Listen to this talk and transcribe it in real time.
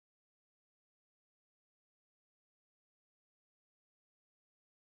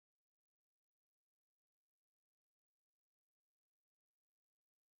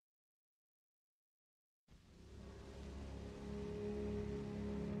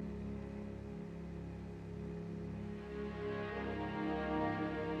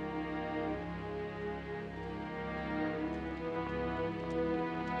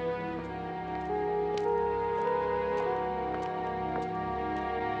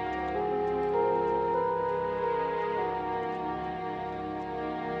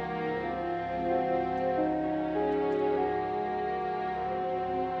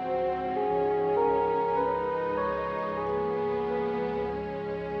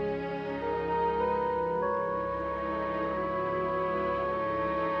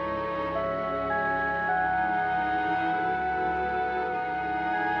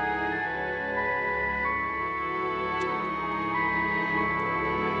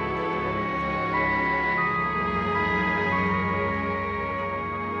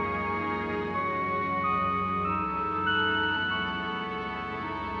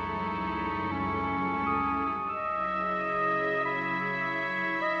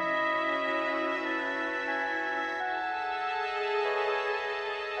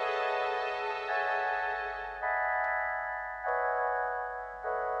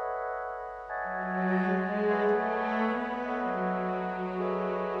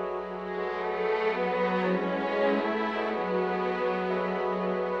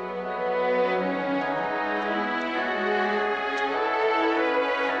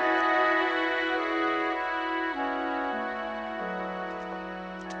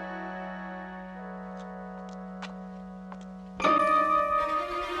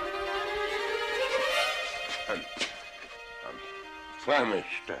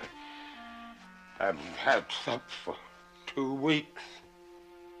famished. I haven't had supper for 2 weeks.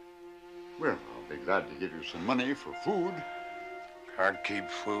 Well, I'll be glad to give you some money for food. Can't keep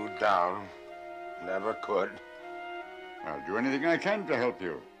food down. Never could. I'll do anything I can to help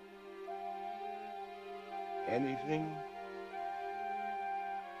you. Anything?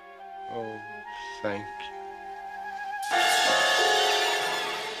 Oh, thank you.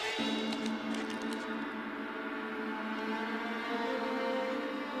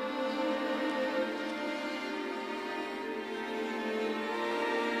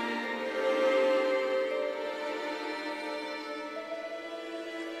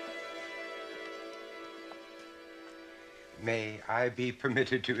 May I be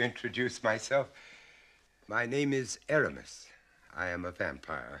permitted to introduce myself? My name is Aramis. I am a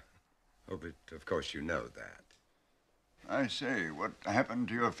vampire. Oh, but of course you know that. I say, what happened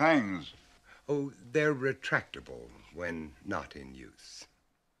to your fangs? Oh, they're retractable when not in use.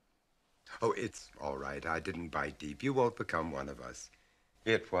 Oh, it's all right. I didn't bite deep. You won't become one of us.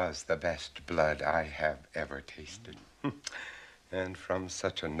 It was the best blood I have ever tasted. And from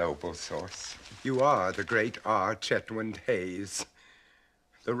such a noble source. You are the great R. Chetwynd Hayes,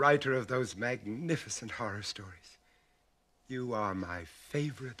 the writer of those magnificent horror stories. You are my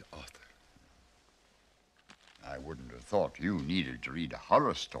favorite author. I wouldn't have thought you needed to read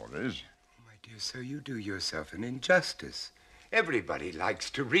horror stories. My dear sir, you do yourself an injustice. Everybody likes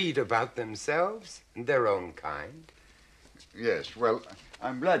to read about themselves and their own kind. Yes, well,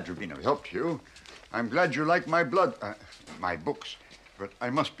 I'm glad to have been of help to you. I'm glad you like my my books, but I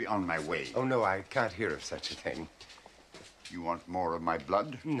must be on my way. Oh, no, I can't hear of such a thing. You want more of my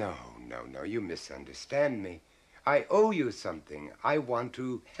blood? No, you misunderstand me. I owe you something. I want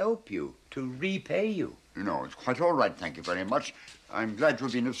to help you, to repay you. No, it's quite all right, thank you very much. I'm glad to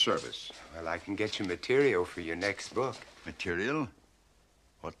have been of service. Well, I can get you material for your next book. Material?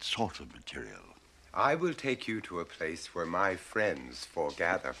 What sort of material? I will take you to a place where my friends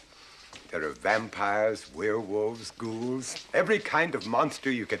foregather. There are vampires, werewolves, ghouls, every kind of monster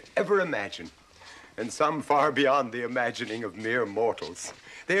you could ever imagine, and some far beyond the imagining of mere mortals.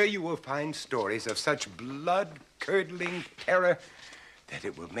 There you will find stories of such blood-curdling terror that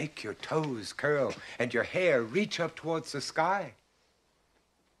it will make your toes curl and your hair reach up towards the sky.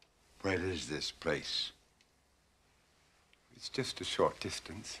 Where is this place? It's just a short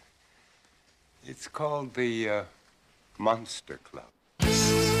distance. It's called the Monster Club.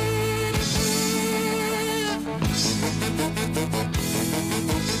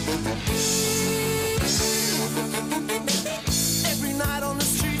 Every night on the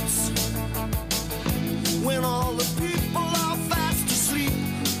streets, when all the people are fast asleep,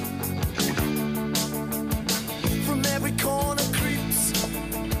 from every corner creeps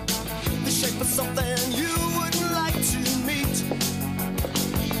the shape of something you wouldn't like to meet.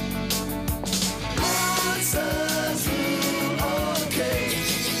 Monsters rule, okay.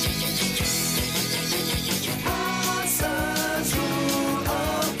 Monsters rule,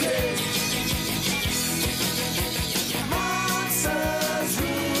 okay. Monsters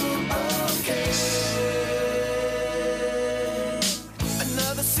rule, okay.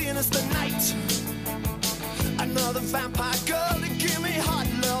 Another sinister night, another vampire girl to give me hot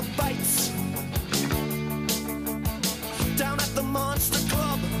love bites. Down at the Monster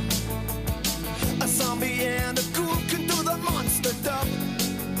Club, a zombie and a ghoul can do the monster dub.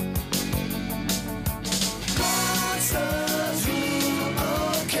 Monsters rule,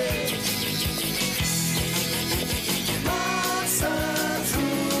 okay. Monsters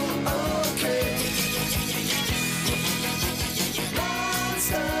rule, okay.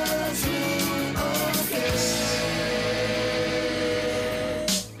 Monsters rule, okay.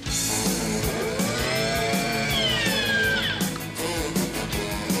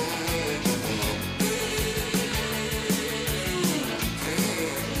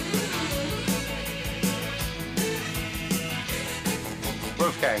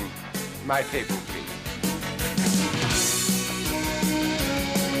 Wolfgang, my table, please.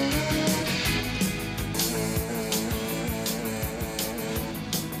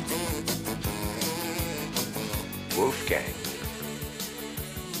 Wolfgang.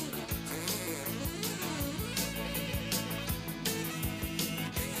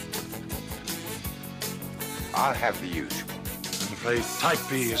 I'll have the usual. I'm afraid type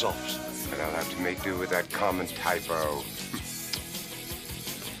B is off, sir. But I'll have to make do with that common typo.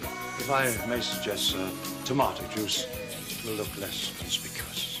 If I may suggest, sir, tomato juice will look less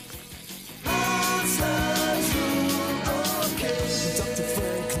conspicuous. Monsters rule, okay. Dr.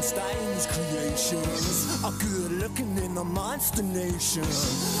 Frankenstein his creations are good looking in the monster nation.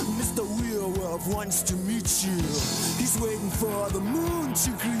 Mr. Werewolf wants to meet you. He's waiting for the moon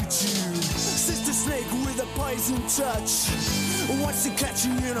to greet you. Sister Snake with a poison touch wants to catch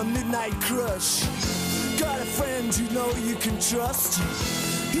you in a midnight crush. Got a friend you know you can trust.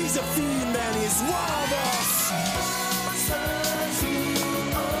 He's a fiend and he's one of us. Monsters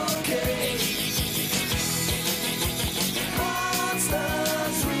rule, okay.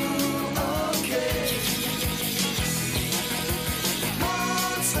 Monsters rule, okay.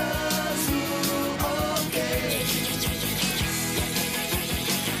 Monsters rule, okay.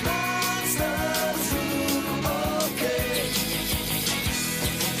 Monsters rule, okay.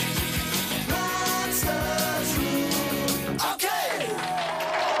 Monsters rule, okay.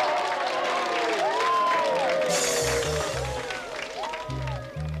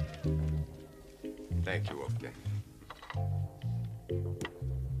 Thank you, Wolfgang.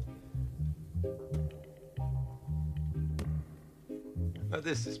 Well,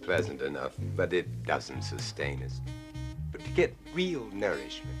 this is pleasant enough, but it doesn't sustain us. But to get real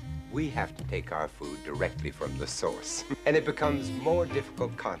nourishment, we have to take our food directly from the source. And it becomes more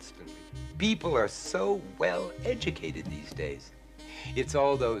difficult constantly. People are so well educated these days. It's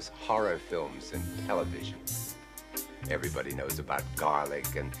all those horror films and television. Everybody knows about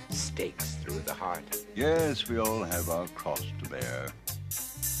garlic and steaks through the heart. Yes, we all have our cross to bear.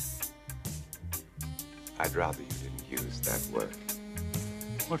 I'd rather you didn't use that word.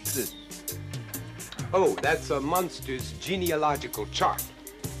 What's this? Oh, that's a monster's genealogical chart.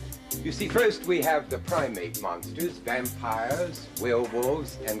 You see, first we have the primate monsters, vampires,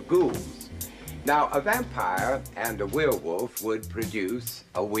 werewolves, and ghouls. Now, a vampire and a werewolf would produce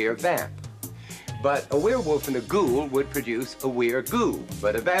a were-vamp. But a werewolf and a ghoul would produce a were-ghoul.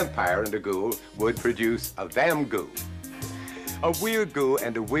 But a vampire and a ghoul would produce a vam-ghoul. A were-ghoul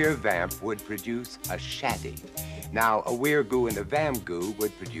and a were-vamp would produce a shaddy. Now, a were-ghoul and a vam-ghoul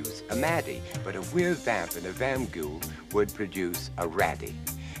would produce a maddie. But a were-vamp and a vam-ghoul would produce a ratty.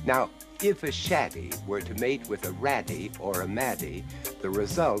 Now, if a shaddy were to mate with a ratty or a maddie, the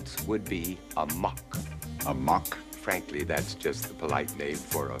results would be a muck. A muck? Frankly, that's just the polite name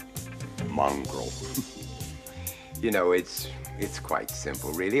for a mongrel. You know, it's quite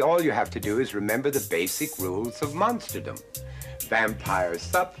simple, really. All you have to do is remember the basic rules of monsterdom. Vampires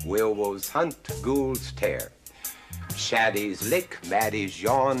sup, werewolves hunt, ghouls tear. Shaddies lick, maddies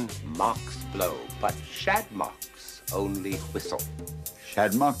yawn, mocks blow. But shadmocks only whistle.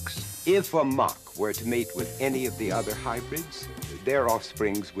 Shadmucks? If a mock were to mate with any of the other hybrids, their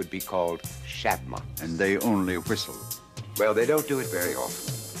offsprings would be called shadmocks. And they only whistle. Well, they don't do it very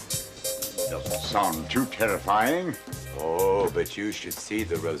often. Doesn't sound too terrifying. Oh, but you should see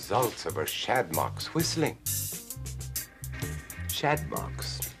the results of a shadmock's whistling.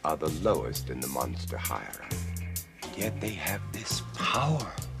 Shadmocks are the lowest in the monster hierarchy. Yet they have this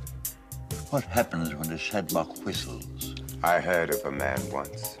power. What happens when a shadmock whistles? I heard of a man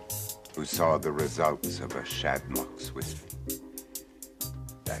once who saw the results of a shadmock's whistling.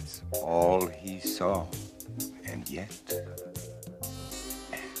 That's all he saw. And yet.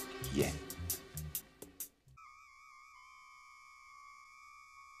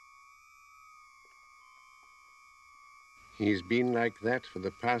 He's been like that for the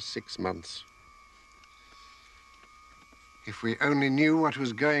past 6 months. If we only knew what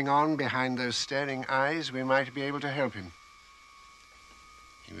was going on behind those staring eyes, we might be able to help him.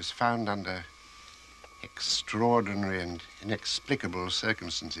 He was found under extraordinary and inexplicable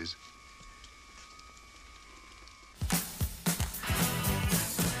circumstances.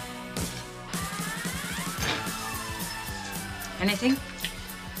 Anything?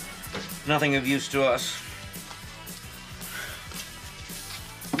 Nothing of use to us.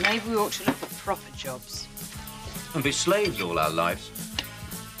 Maybe we ought to look at proper jobs. And be slaves all our lives.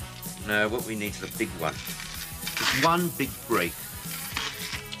 No, what we need is a big one. Just one big break.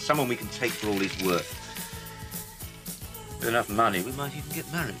 Someone we can take for all he's worth. With enough money, we might even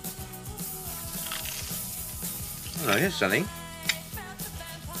get married. Oh, here's something.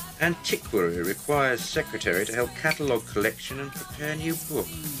 Antiquary requires secretary to help catalogue collection and prepare new book.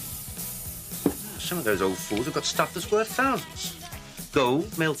 Some of those old fools have got stuff that's worth thousands.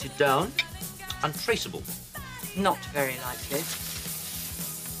 Gold melted down, untraceable. Not very likely.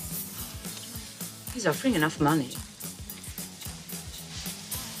 He's offering enough money.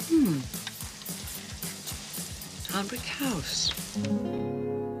 Our brick house.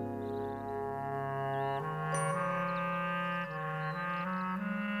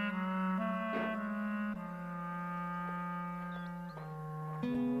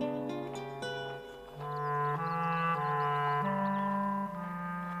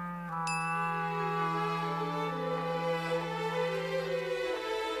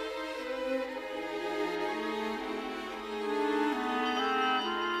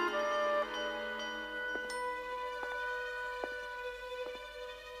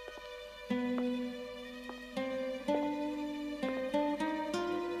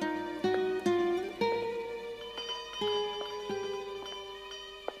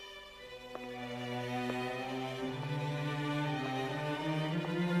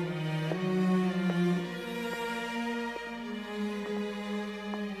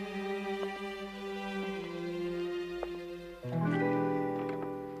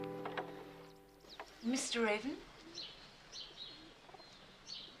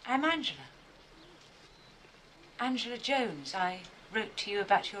 I'm Angela. Angela Jones. I wrote to you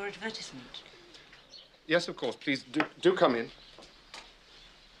about your advertisement. Yes, of course. Please, do come in.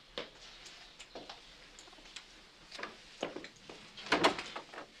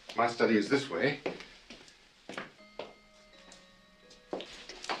 My study is this way.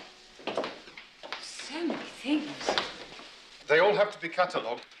 So many things. They all have to be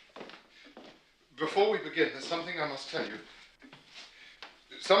catalogued. Before we begin, there's something I must tell you.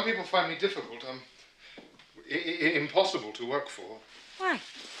 Some people find me difficult. Impossible to work for. Why?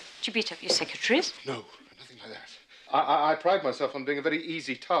 Did you beat up your secretaries? No, nothing like that. I pride myself on being a very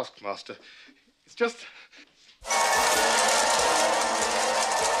easy taskmaster. It's just...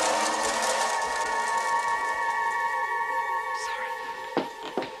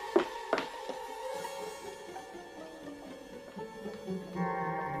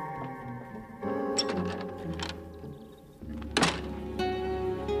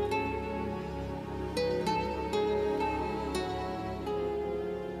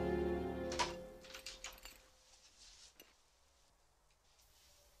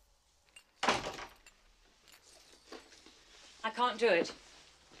 I can't do it.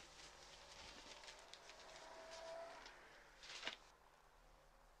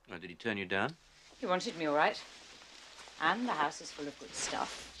 Oh, did he turn you down? He wanted me, all right. And the house is full of good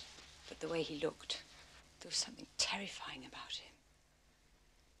stuff. But the way he looked, there was something terrifying about him.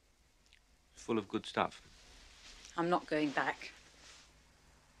 Full of good stuff. I'm not going back.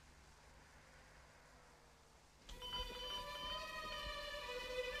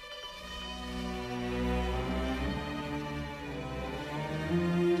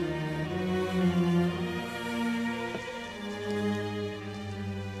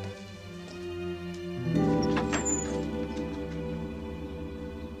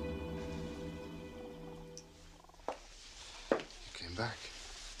 Back.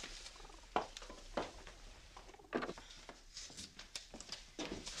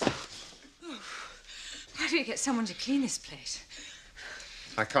 Oh, why do you get someone to clean this place?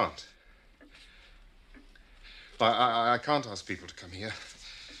 I can't. I can't ask people to come here.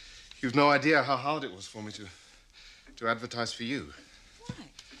 You've no idea how hard it was for me to advertise for you. Why?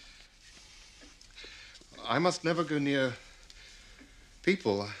 I must never go near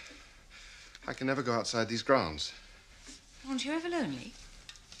people. I can never go outside these grounds. Aren't you ever lonely?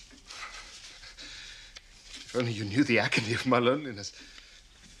 If only you knew the agony of my loneliness.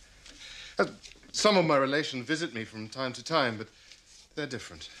 Some of my relations visit me from time to time, but they're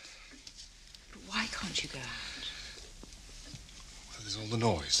different. But why can't you go out? Well, there's all the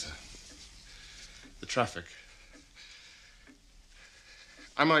noise, the traffic.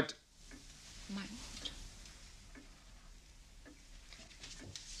 I might... Might what?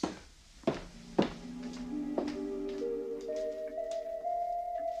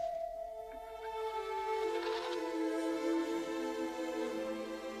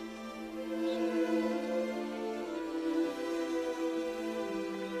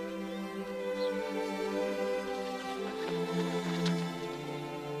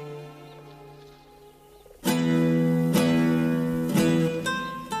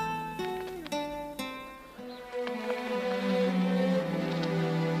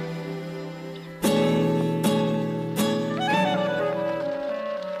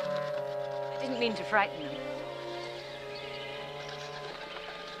 To frighten them.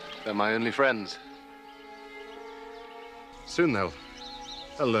 They're my only friends. Soon they'll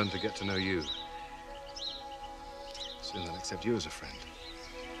learn to get to know you. Soon they'll accept you as a friend.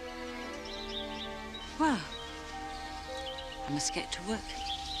 Well, I must get to work.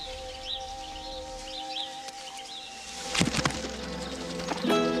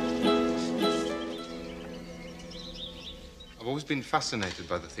 I've always been fascinated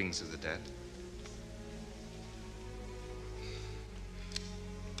by the things of the dead.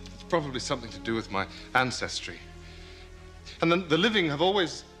 Probably something to do with my ancestry. And then the living have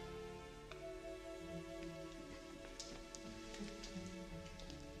always...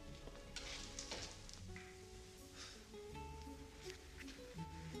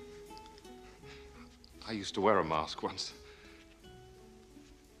 I used to wear a mask once.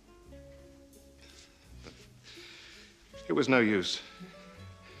 But it was no use.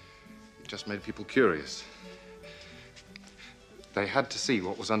 It just made people curious. They had to see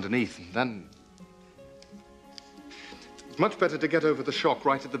what was underneath, and then... It's much better to get over the shock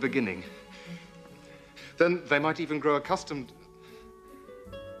right at the beginning. Then they might even grow accustomed...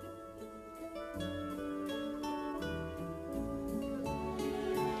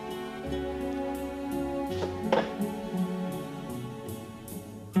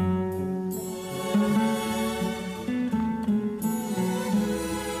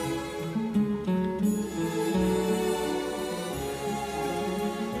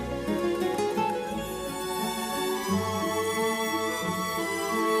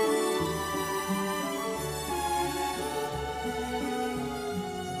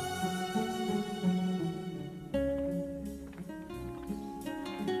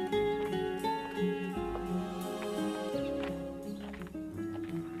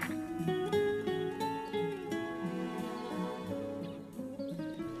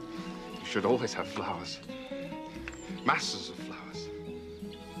 should always have flowers. Masses of flowers.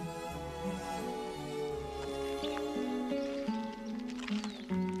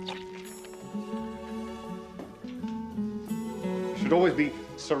 Should always be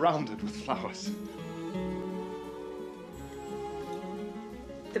surrounded with flowers.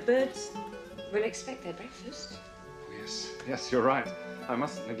 The birds will expect their breakfast. Yes, yes, you're right. I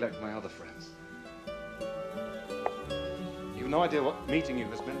mustn't neglect my other friends. You've no idea what meeting you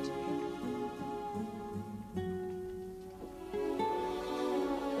has meant to me.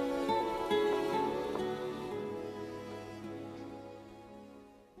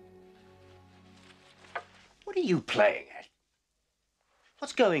 What are you playing at?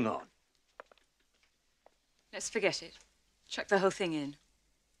 What's going on? Let's forget it. Chuck the whole thing in.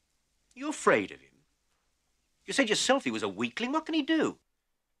 You're afraid of him? You said yourself he was a weakling. What can he do?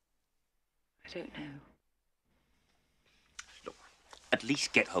 I don't know. Look, at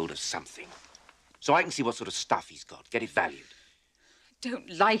least get hold of something. So I can see what sort of stuff he's got. Get it valued. I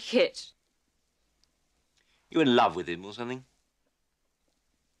don't like it. You in love with him or something?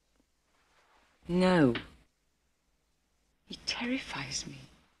 No. He terrifies me.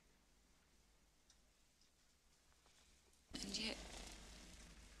 And yet...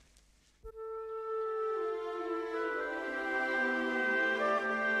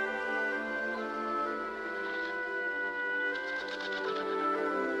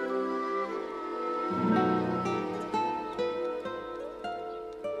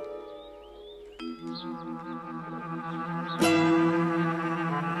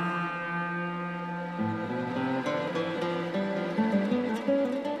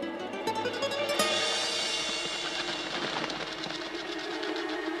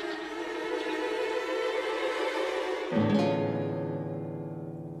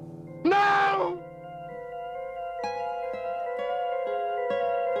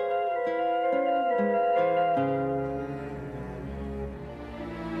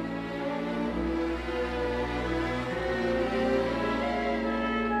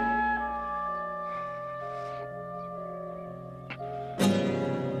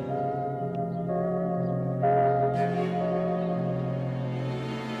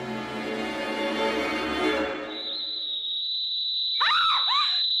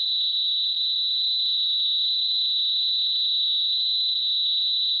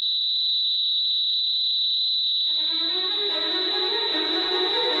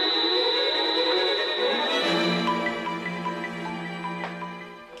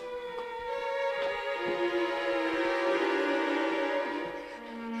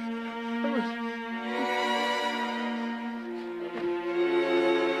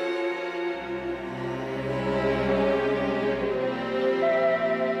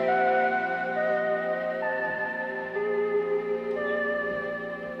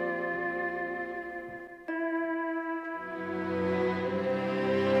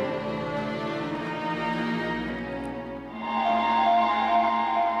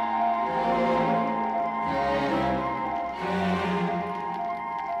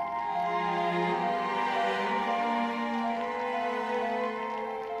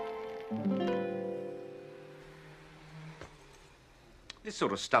 This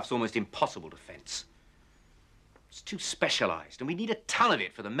sort of stuff's almost impossible to fence. It's too specialized, and we need a ton of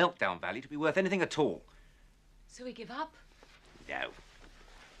it for the meltdown value to be worth anything at all. So we give up? No.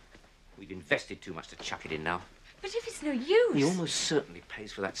 We've invested too much to chuck it in now. But if it's no use... He almost certainly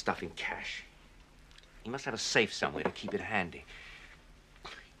pays for that stuff in cash. He must have a safe somewhere to keep it handy.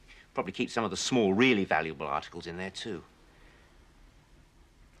 Probably keep some of the small, really valuable articles in there, too.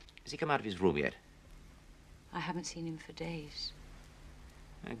 Has he come out of his room yet? I haven't seen him for days.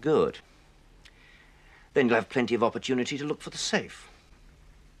 Good. Then you'll have plenty of opportunity to look for the safe.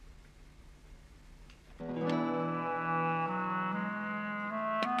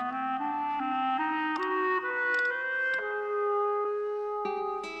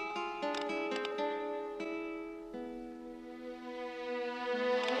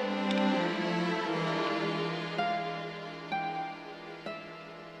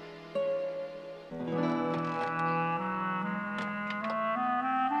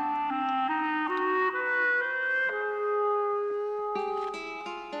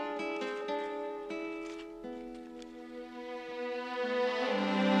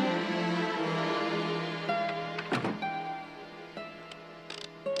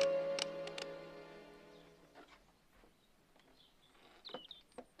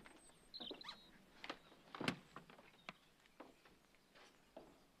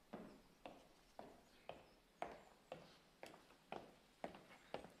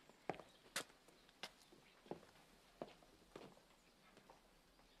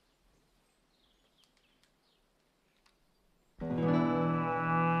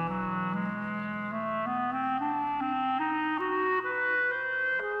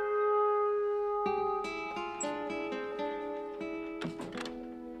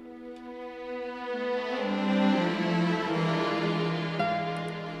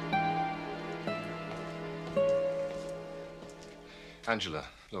 Angela,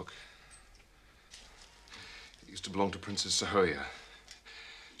 look. It used to belong to Princess Sahoya.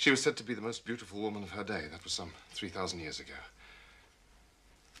 She was said to be the most beautiful woman of her day. That was some 3,000 years ago.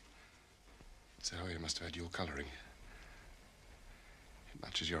 Sahoya must have had your coloring. It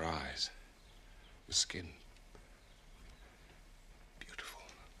matches your eyes, your skin. Beautiful.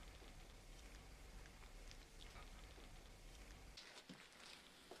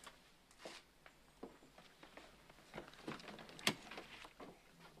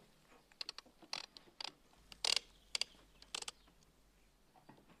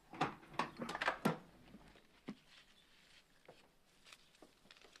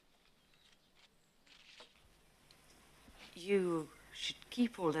 You should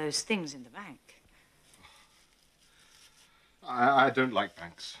keep all those things in the bank. I don't like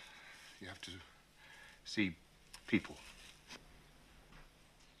banks. You have to see people.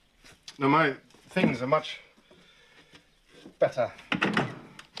 No, my things are much better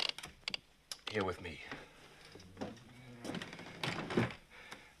here with me.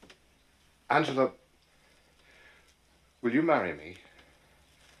 Angela, will you marry me?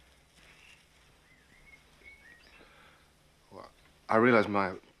 Well, I realize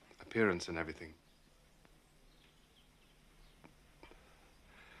my appearance and everything.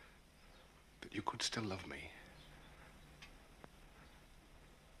 But you could still love me.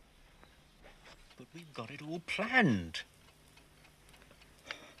 But we've got it all planned.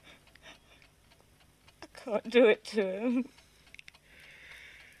 I can't do it to him.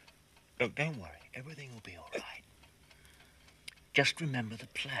 Look, don't worry. Everything will be all right. Just remember the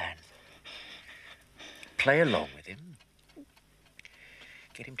plan. Play along with him.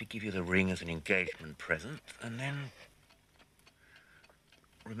 Get him to give you the ring as an engagement present, and then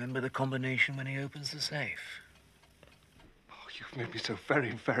remember the combination when he opens the safe. Oh, you've made me so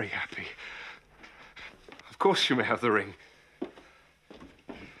very, very happy. Of course you may have the ring.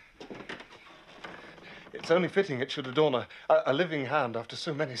 It's only fitting it should adorn a living hand after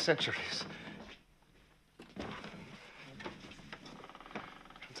so many centuries. And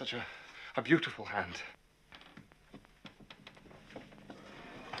such a beautiful hand.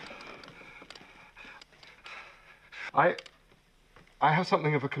 I have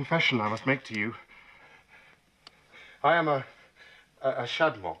something of a confession I must make to you. I am a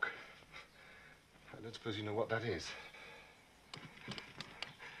shadmock. I don't suppose you know what that is.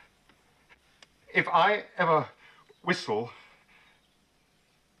 If I ever whistle,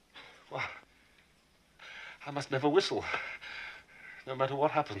 well, I must never whistle, no matter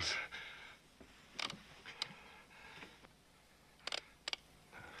what happens.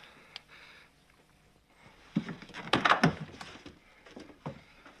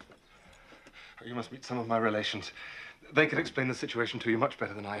 You must meet some of my relations. They can explain the situation to you much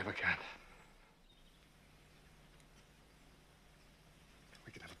better than I ever can.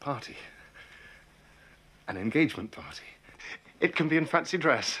 We can have a party. An engagement party. It can be in fancy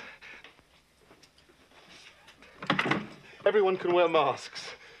dress. Everyone can wear masks.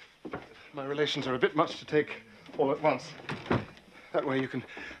 My relations are a bit much to take all at once. That way you can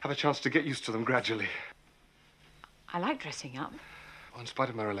have a chance to get used to them gradually. I like dressing up. Oh, in spite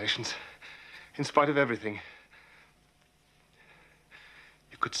of my relations, in spite of everything,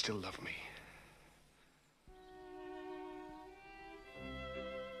 you could still love me.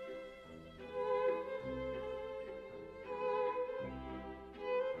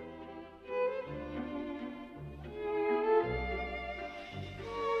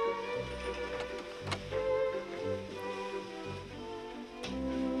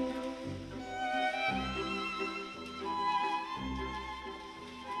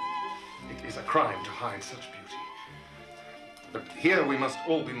 It is a crime to hide such beauty. But here we must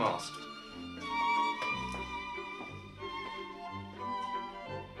all be masked.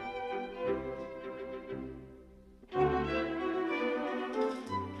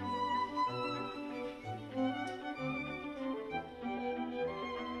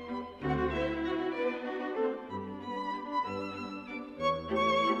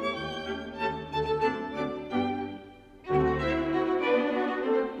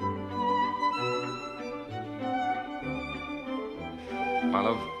 My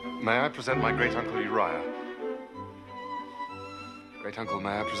love, may I present my great-uncle Uriah? Great-uncle,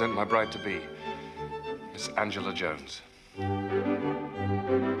 may I present my bride-to-be, Miss Angela Jones?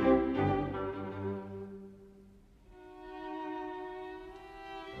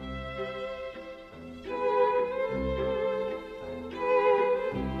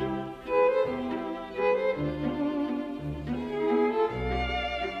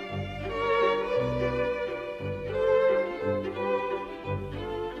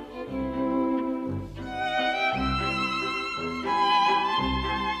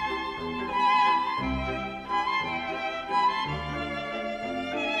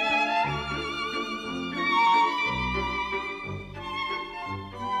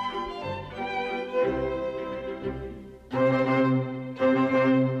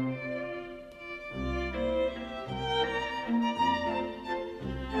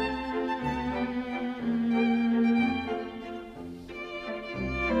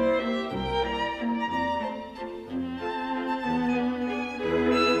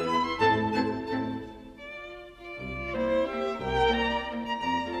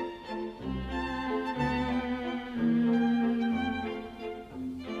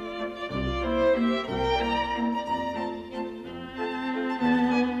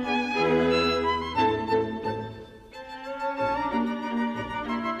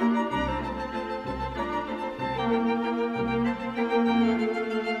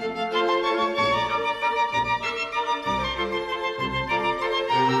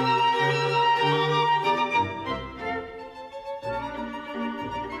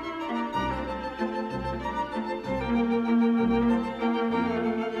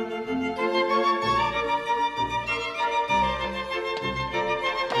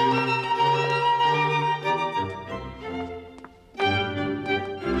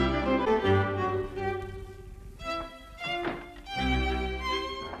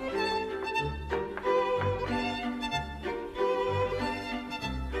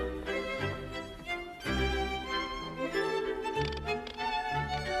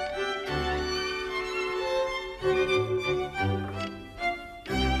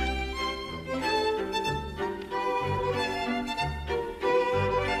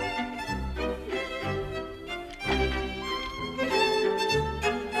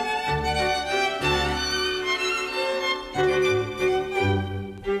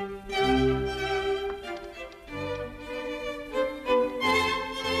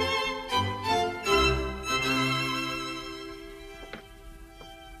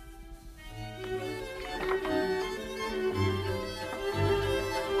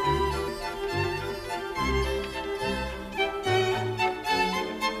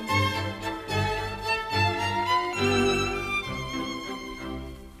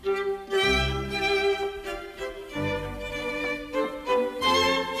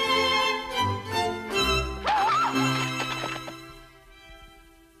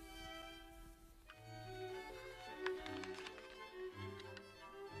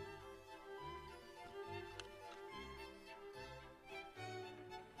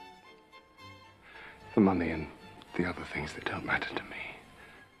 The money and the other things that don't matter to me.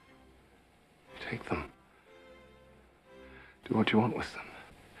 Take them. Do what you want with them.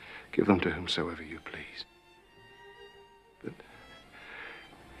 Give them to whomsoever you please. But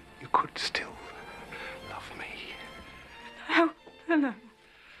you could still love me. No.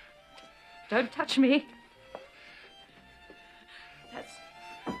 Don't touch me. That's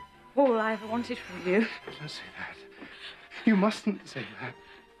all I ever wanted from you. Don't say that. You mustn't say that.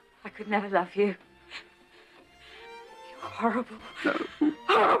 I could never love you. You're horrible. No.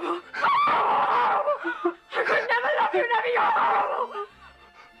 Horrible. Horrible. I could never love you, never. You're horrible.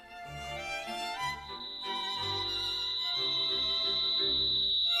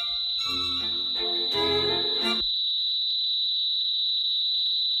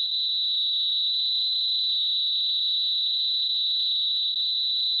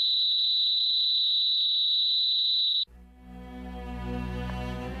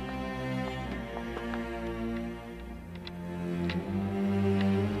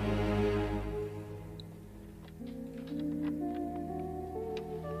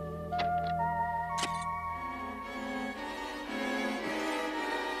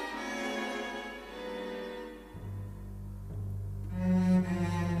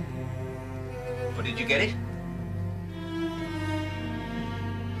 But did you get it?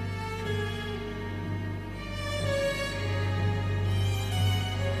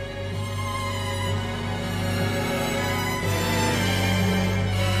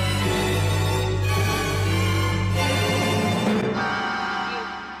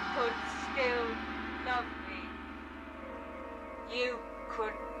 You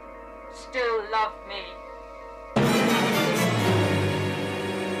could still love me.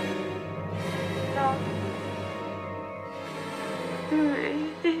 Love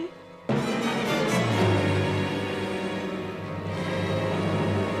me.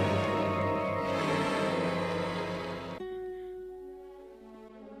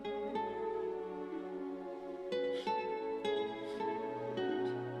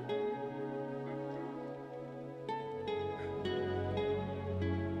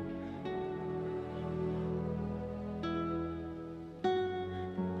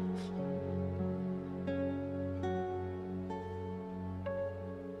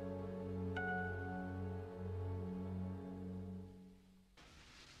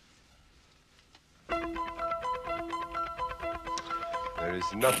 There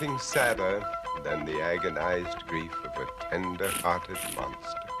is nothing sadder than the agonized grief of a tender-hearted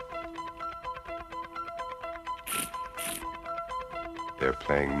monster. They're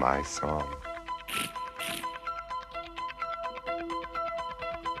playing my song.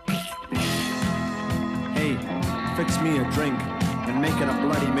 Hey, fix me a drink and make it a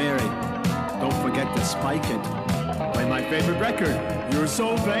Bloody Mary. Don't forget to spike it. Play my favorite record, You're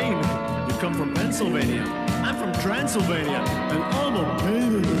So Vain. You come from Pennsylvania. I'm from Transylvania, and I'm a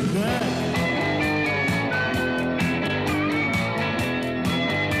pain in the neck.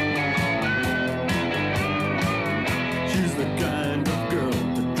 She's the kind of girl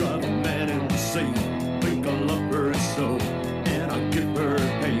to drive a man insane. Think I love her so, and I give her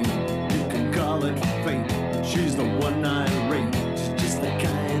pain. You can call it fate. She's the one I rate. She's just the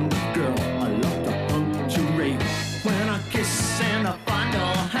kind of girl I love to punctuate. When I kiss and I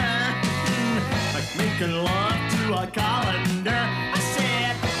fondle her, like making love to a colander. I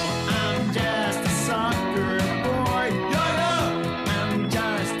said, oh, I'm just a sucker boy. YOLO! I'm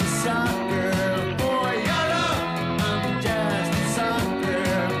just a sucker boy. YOLO! I'm just a sucker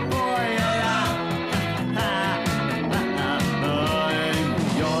boy. YOLO!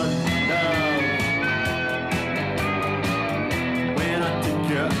 Your love. When I take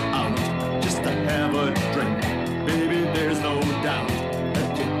you out just to have a drink, baby, there's no doubt that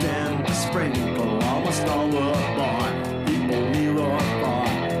you tend to sprinkle almost all the bar. People near or far,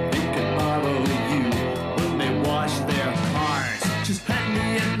 they can borrow you when they wash their cars. Just had me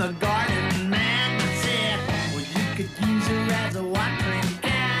in the garden, man. I said, well, you could use her as a watering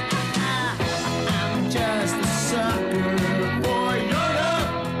can. I'm just a sucker for your love.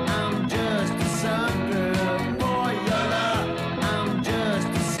 I'm just a sucker for your love. I'm just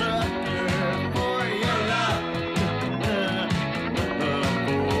a sucker for your love.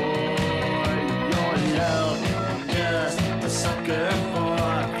 Just a sucker for,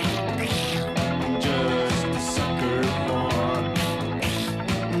 just a sucker for,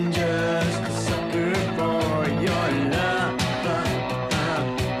 just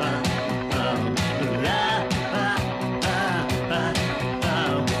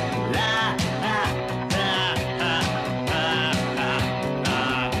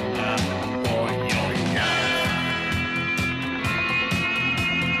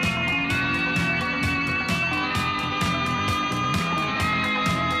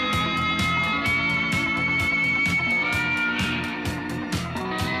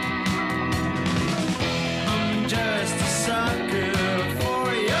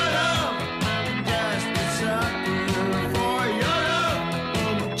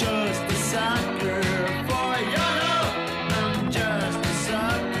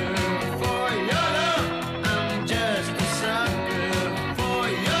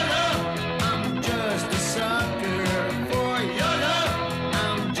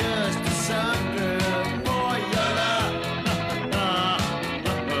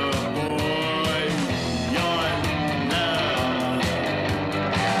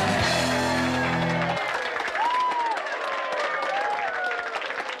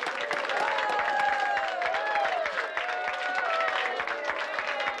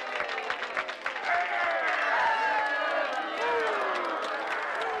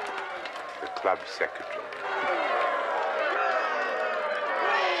club secretary.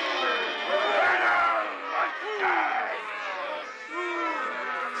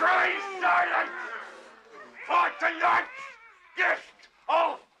 Cry silence for tonight's guest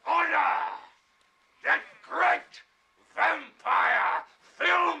of honor, the great vampire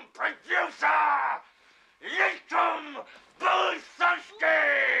film producer, Vincent.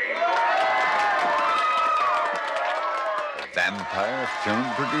 Vampire film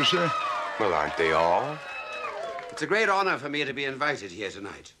producer? Well, aren't they all? It's a great honor for me to be invited here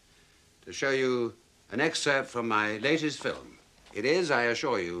tonight to show you an excerpt from my latest film. It is, I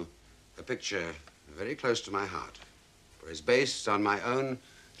assure you, a picture very close to my heart, for it's based on my own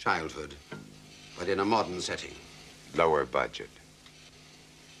childhood, but in a modern setting. Lower budget.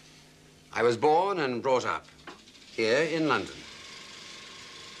 I was born and brought up here in London.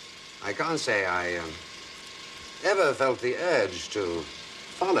 I can't say I ever felt the urge to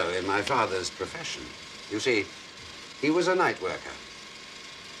follow in my father's profession. You see, he was a night worker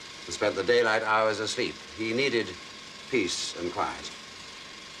and spent the daylight hours asleep. He needed peace and quiet.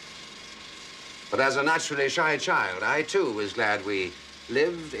 But as a naturally shy child, I too was glad we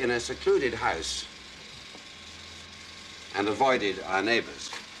lived in a secluded house and avoided our neighbors.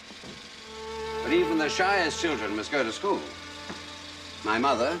 But even the shyest children must go to school. My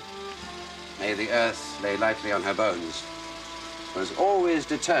mother, may the earth lay lightly on her bones, was always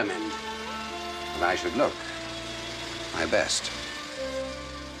determined that I should look my best.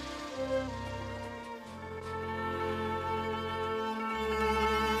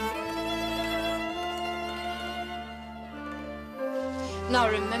 Now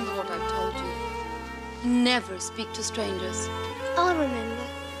remember what I've told you. Never speak to strangers. I'll remember.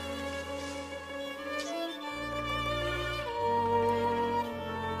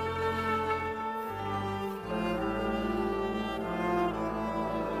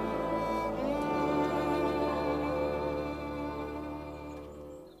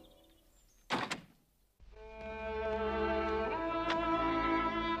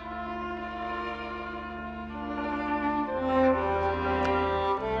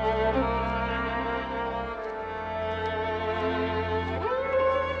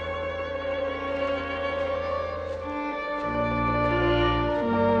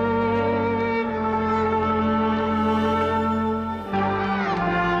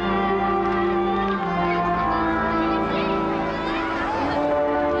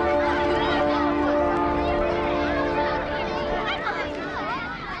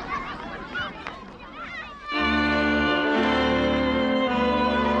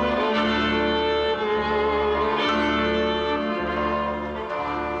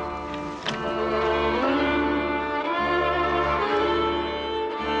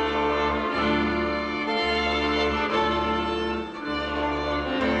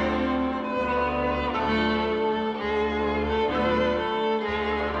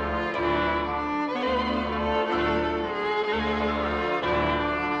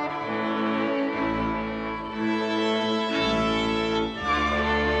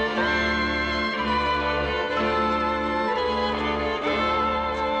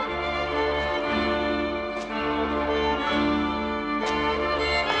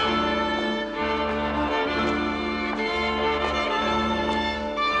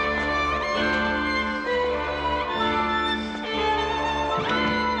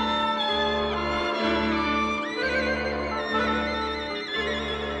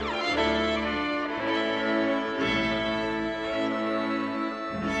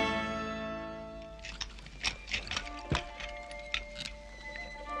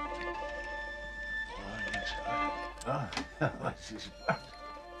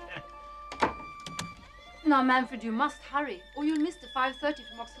 Now, Manfred, you must hurry, or you'll miss the 5:30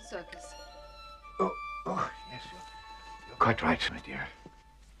 from Oxford Circus. Oh, yes, you're quite right, my dear.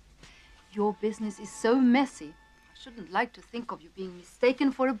 Your business is so messy. I shouldn't like to think of you being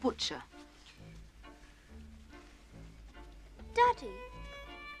mistaken for a butcher. Daddy,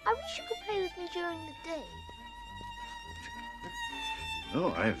 I wish you could play with me during the day.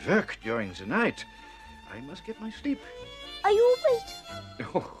 No, I work during the night. I must get my sleep. Are you a waiter?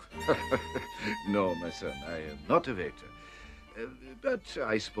 Oh, no, my son, I am not a waiter. But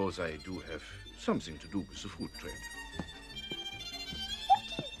I suppose I do have something to do with the food trade. What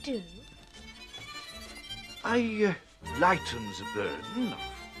do you do? I lighten the burden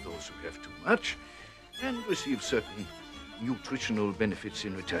of those who have too much and receive certain nutritional benefits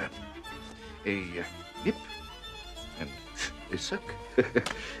in return. A nip and a suck,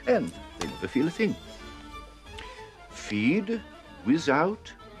 and they never feel a thing. Feed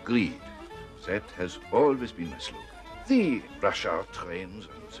without greed. That has always been my slogan. The rush-hour trains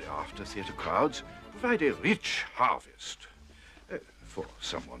and the after-theatre crowds provide a rich harvest for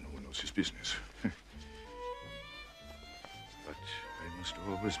someone who knows his business. But I must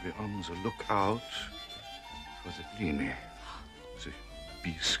always be on the lookout for the Blini, the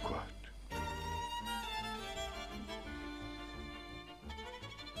B-squad.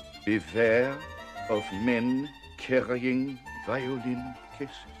 Beware of men carrying violin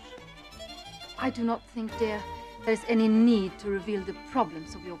cases. I do not think, dear, there is any need to reveal the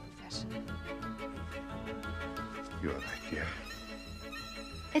problems of your profession. You are right, dear.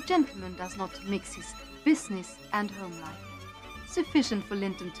 A gentleman does not mix his business and home life. Sufficient for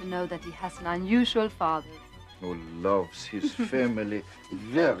Linton to know that he has an unusual father. Who loves his family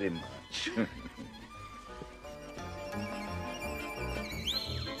very much.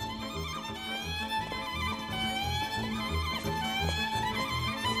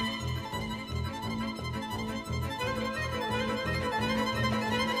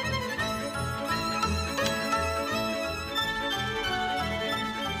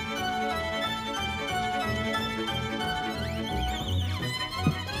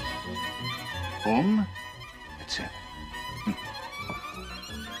 Home? That's it.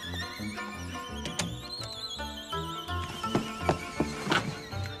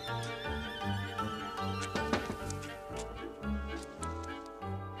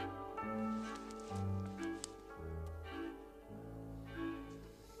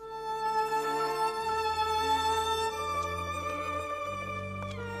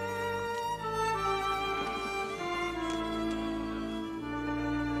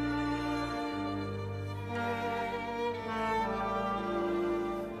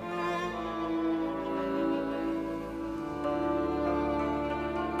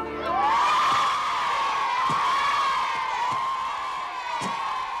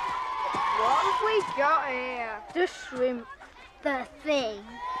 What have we got here? The shrimp. The thing.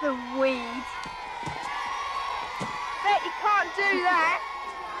 The weed. Bet you can't do that.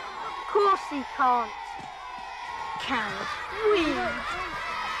 Of course he can't. Coward. Weed.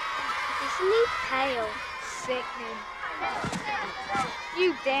 Isn't he pale? Sickening.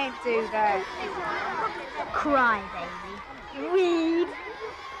 You daren't do that. Cry, baby. Weed.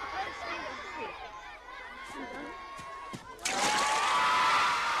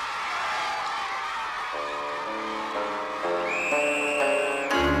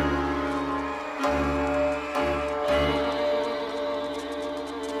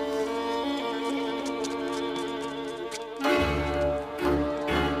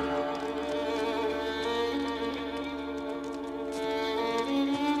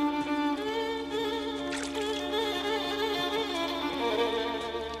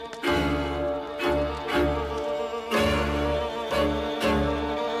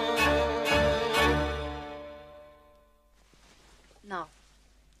 Now,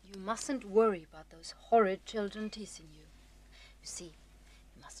 you mustn't worry about those horrid children teasing you. You see,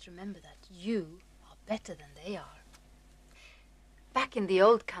 you must remember that you are better than they are. Back in the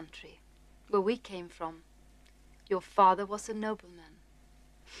old country, where we came from, your father was a nobleman.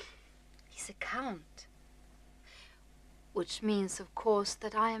 He's a count. Which means, of course,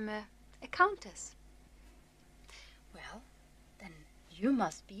 that I am a countess. Well, then you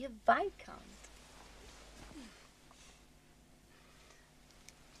must be a viscount.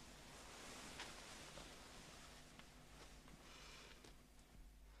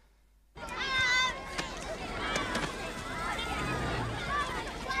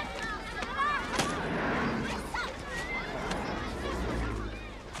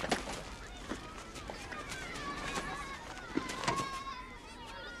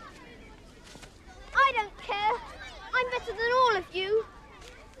 I don't care. I'm better than all of you.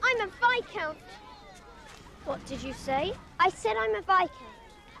 I'm a viscount. What did you say? I said I'm a viscount.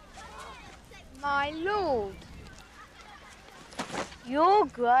 My lord. Your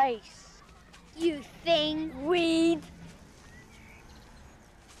grace. You thing. Weed.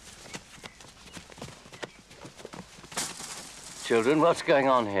 Children, what's going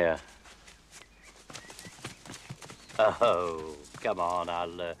on here? Oh, come on,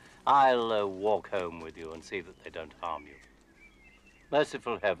 I'll walk home with you and see that they don't harm you.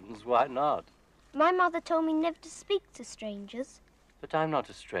 Merciful heavens, why not? My mother told me never to speak to strangers. But I'm not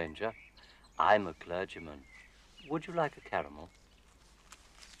a stranger. I'm a clergyman. Would you like a caramel?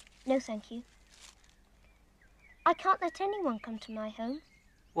 No, thank you. I can't let anyone come to my home.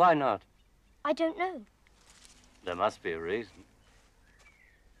 Why not? I don't know. There must be a reason.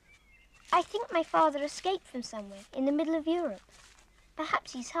 I think my father escaped from somewhere in the middle of Europe.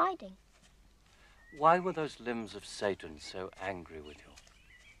 Perhaps he's hiding. Why were those limbs of Satan so angry with you?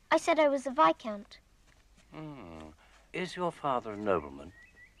 I said I was a viscount. Is your father a nobleman?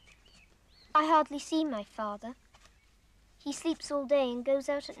 I hardly see my father. He sleeps all day and goes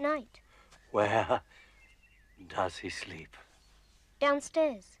out at night. Where does he sleep?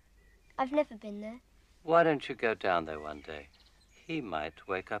 Downstairs. I've never been there. Why don't you go down there one day? He might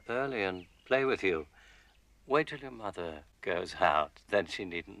wake up early and play with you. Wait till your mother goes out, then she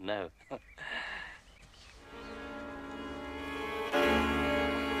needn't know.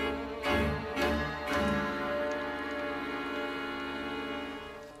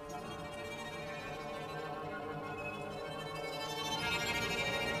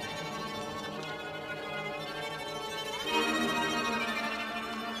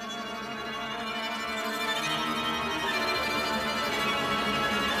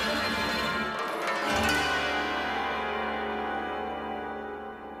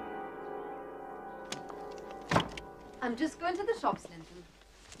 I'm just going to the shops, Linton.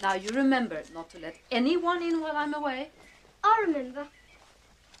 Now, you remember not to let anyone in while I'm away. I remember.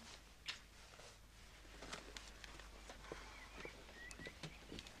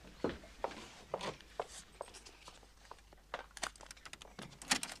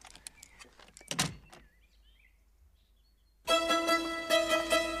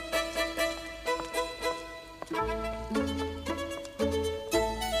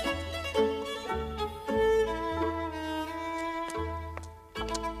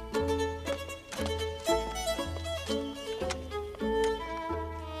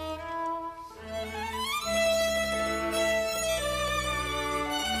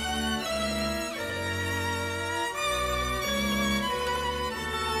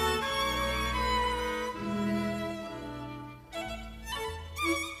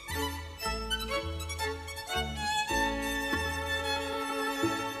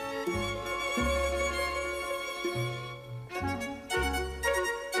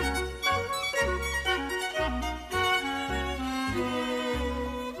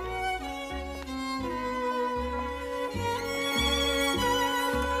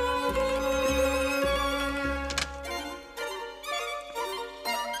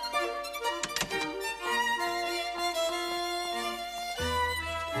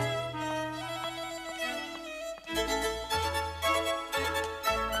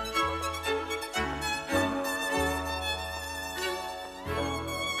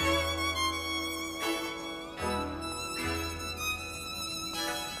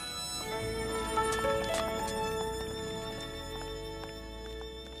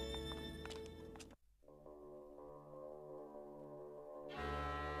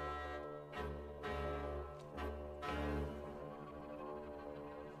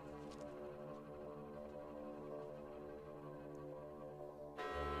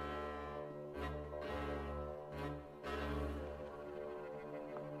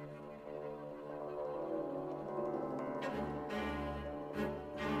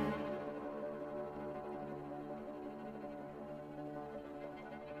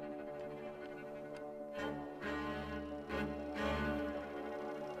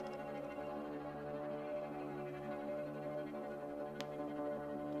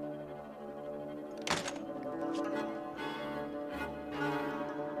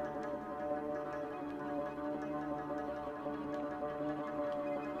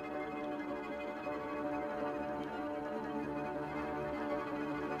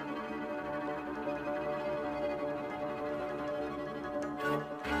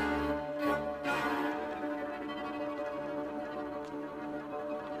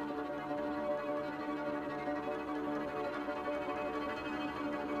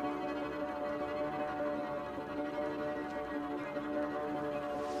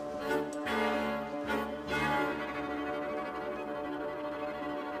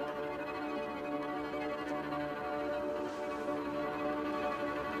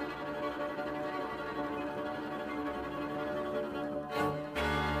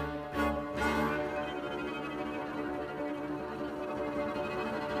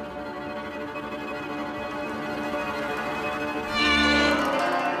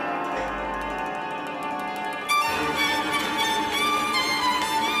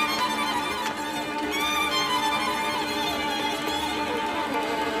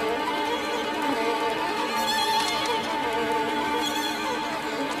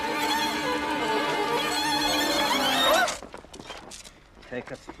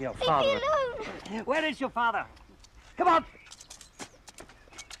 Take us to your father. Leave me alone. Where is your father? Come on.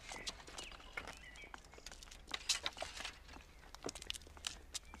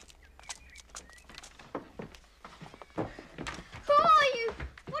 Who are you?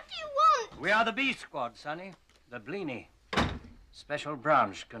 What do you want? We are the B Squad, Sonny. The Bleeny. Special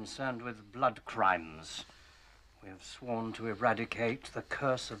branch concerned with blood crimes. We have sworn to eradicate the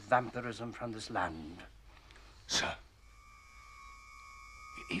curse of vampirism from this land. Sir,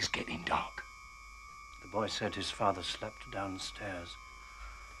 it is getting dark. The boy said his father slept downstairs.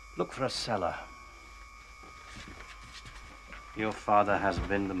 Look for a cellar. Your father has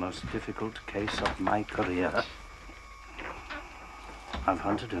been the most difficult case of my career. I've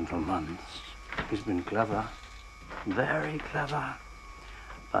hunted him for months. He's been clever, very clever.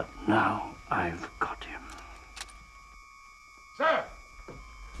 But now I've got him. Sir!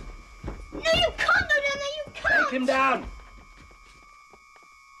 No, you can't go down there, you can't! Take him down!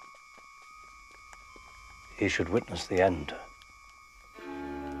 He should witness the end.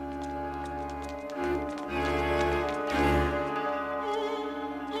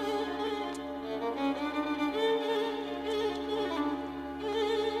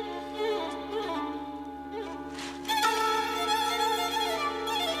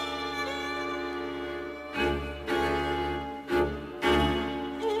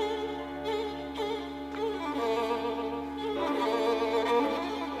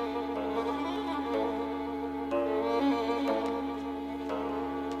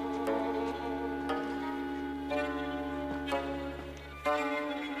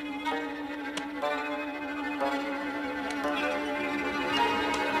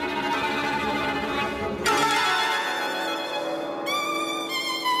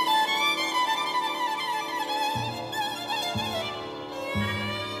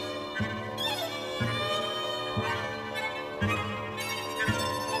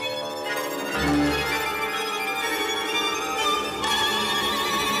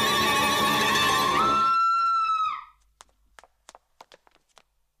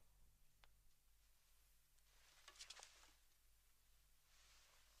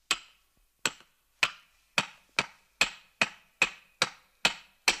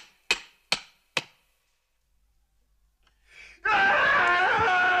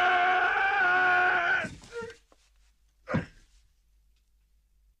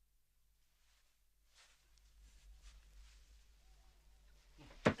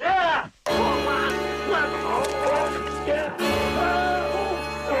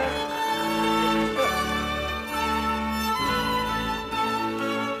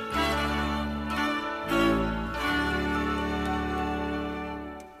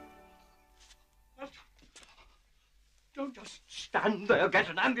 Don't just stand there. Get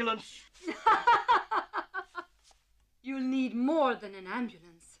an ambulance. You'll need more than an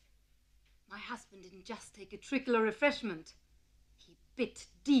ambulance. My husband didn't just take a trickle of refreshment. He bit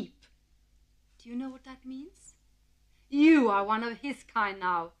deep. Do you know what that means? You are one of his kind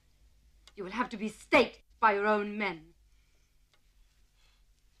now. You will have to be staked by your own men.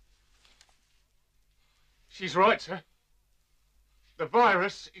 She's right, sir. The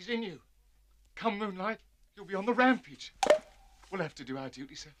virus is in you. Come moonlight, you'll be on the rampage. We'll have to do our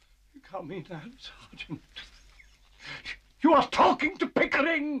duty, sir. You can't mean that, Sergeant. You are talking to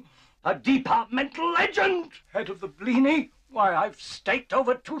Pickering, a departmental legend, head of the Bleeny. Why, I've staked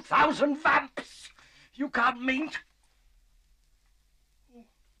over 2,000 vamps. You can't mean...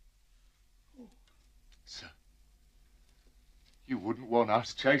 Sir, you wouldn't want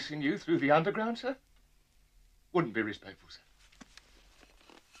us chasing you through the underground, sir? Wouldn't be respectful, sir.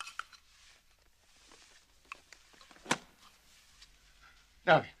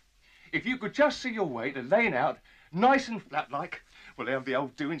 Now then, if you could just see your way to laying out nice and flat like, well, there'll be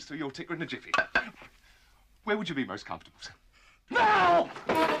old doings through your ticker in a jiffy. Where would you be most comfortable, sir? Now!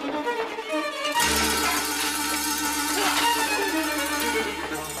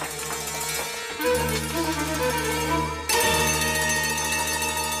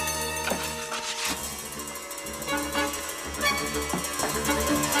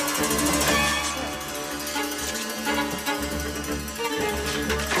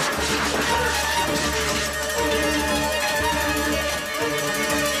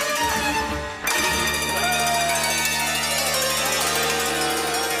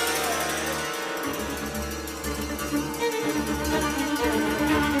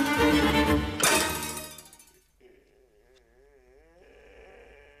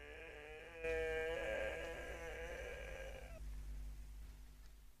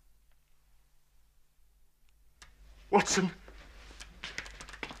 Watson.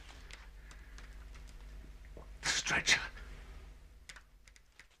 The stretcher.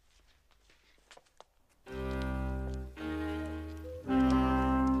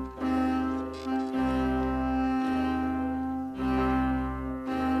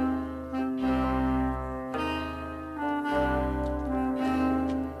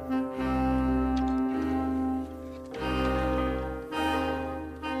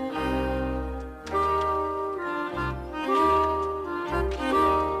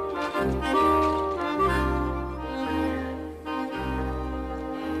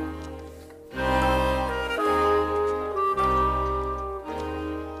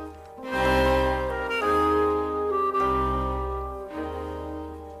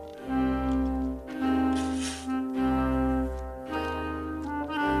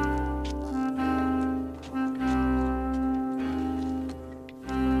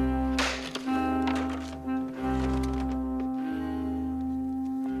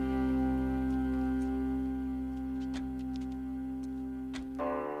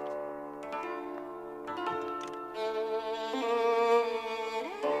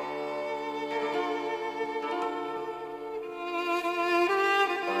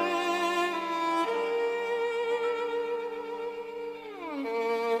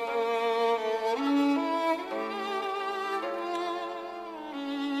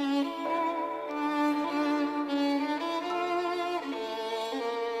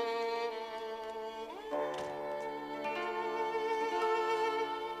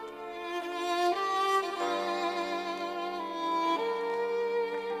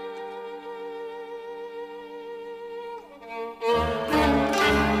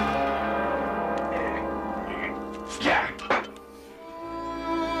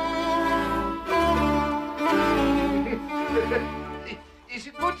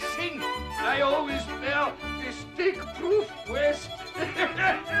 mistake-proof quest.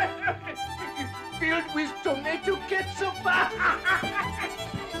 Filled with tomato ketchup.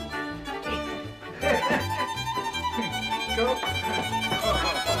 Go.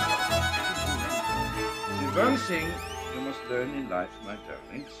 The one thing you must learn in life, my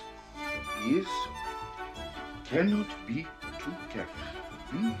darlings, is cannot be too careful.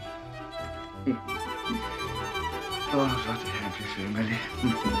 Hmm? Oh, what a happy family.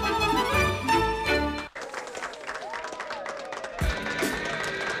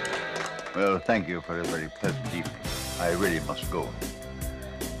 Well, thank you for a very pleasant evening. I really must go.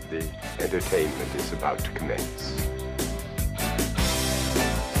 The entertainment is about to commence.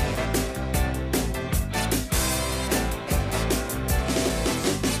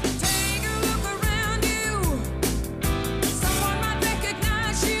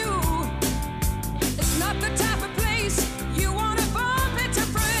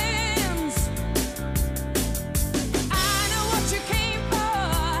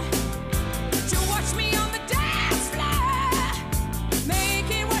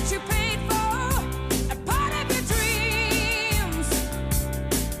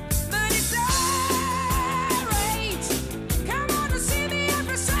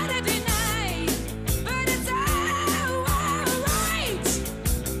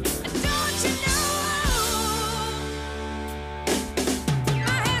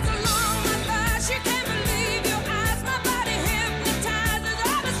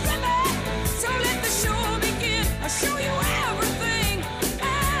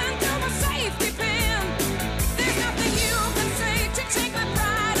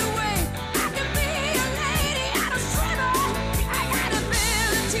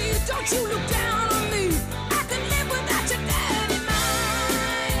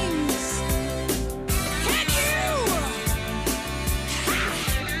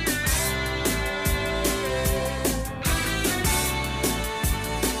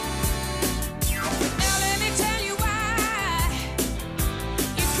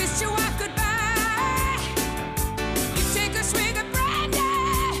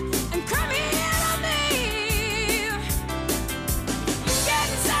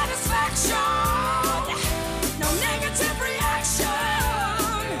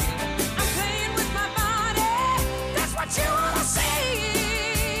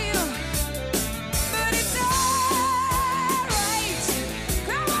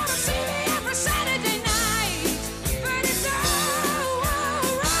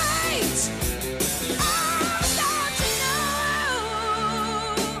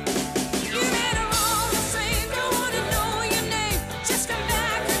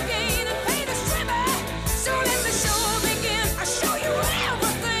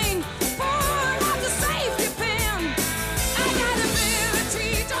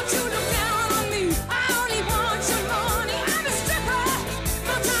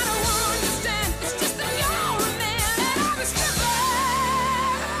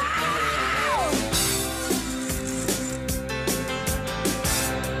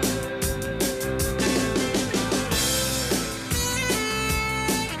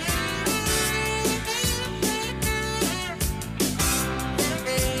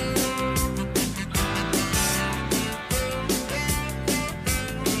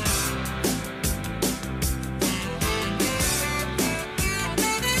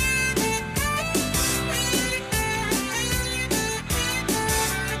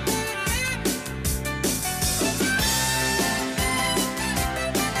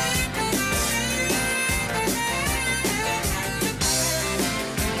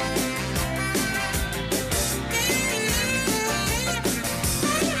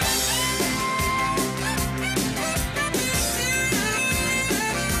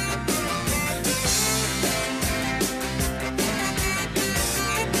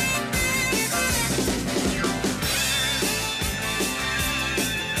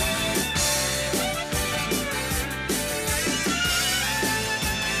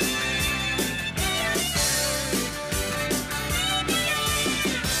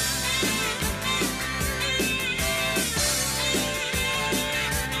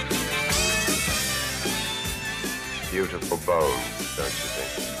 Beautiful bones, don't you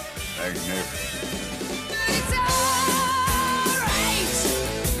think? Magnificent. It's all right.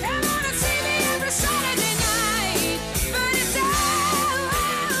 Come on and see me every Saturday night. But it's all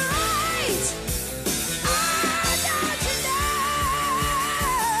right. Don't you know?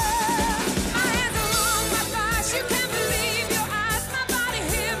 My hands are on my thighs. You can't believe your eyes. My body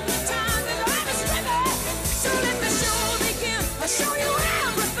hypnotized. And I'm a stripper. So let the show begin. I'll show you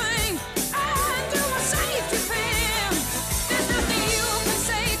everything. Under a safety pin. There's nothing you can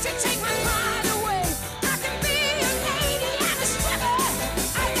say to take my pride away.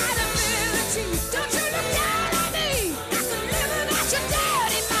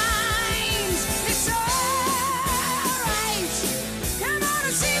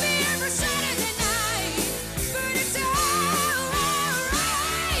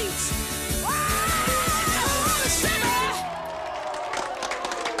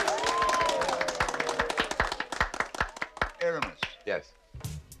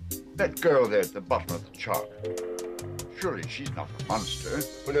 That girl there at the bottom of the chart. Surely she's not a monster.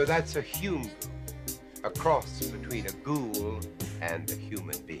 Well, no, that's a hume ghoul. A cross between a ghoul and a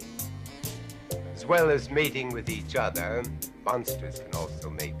human being. As well as mating with each other, monsters can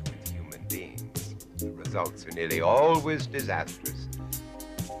also mate with human beings. The results are nearly always disastrous,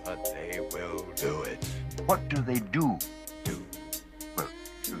 but they will do it. What do they do? Well,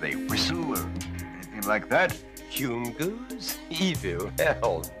 do they whistle or anything like that? Hume ghouls? Evil?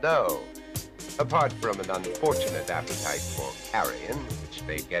 Hell no. Apart from an unfortunate appetite for carrion, which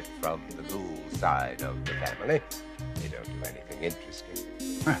they get from the ghoul side of the family, they don't do anything interesting.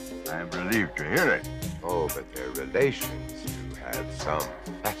 I'm relieved to hear it. Oh, but their relations do have some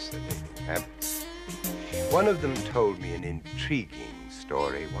fascinating habits. One of them told me an intriguing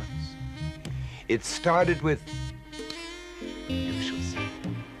story once. It started with, "You shall see.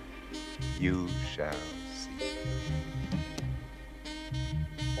 You shall see."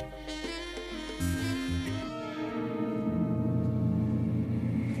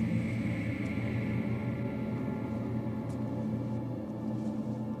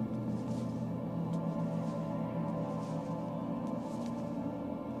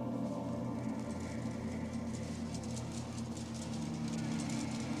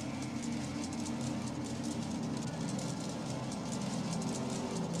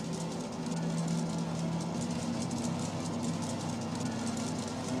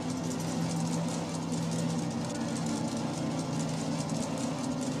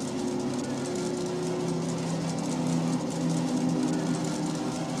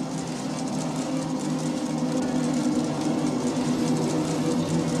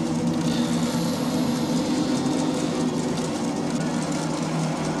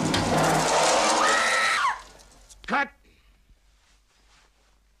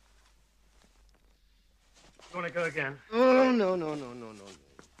 You want to go again? Oh, no.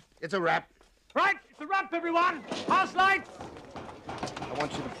 It's a wrap. Right, it's a wrap, everyone. House light. I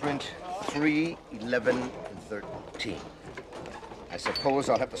want you to print 3, 11, and 13. I suppose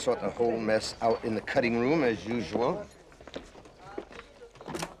I'll have to sort the whole mess out in the cutting room as usual.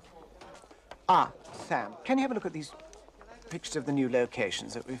 Ah, Sam, can you have a look at these pictures of the new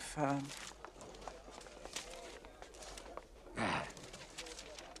locations that we've found?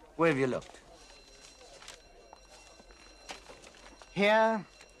 Where have you looked? Here,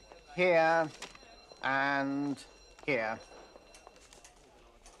 here, and here.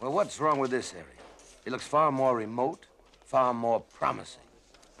 Well, what's wrong with this area? It looks far more remote, far more promising.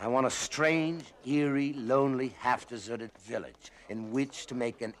 I want a strange, eerie, lonely, half-deserted village in which to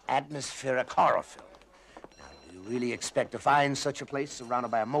make an atmospheric horror film. Now, do you really expect to find such a place surrounded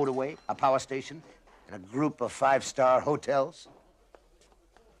by a motorway, a power station, and a group of 5-star hotels?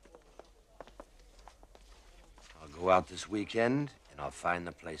 I'll go out this weekend, and I'll find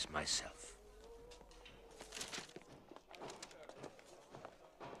the place myself.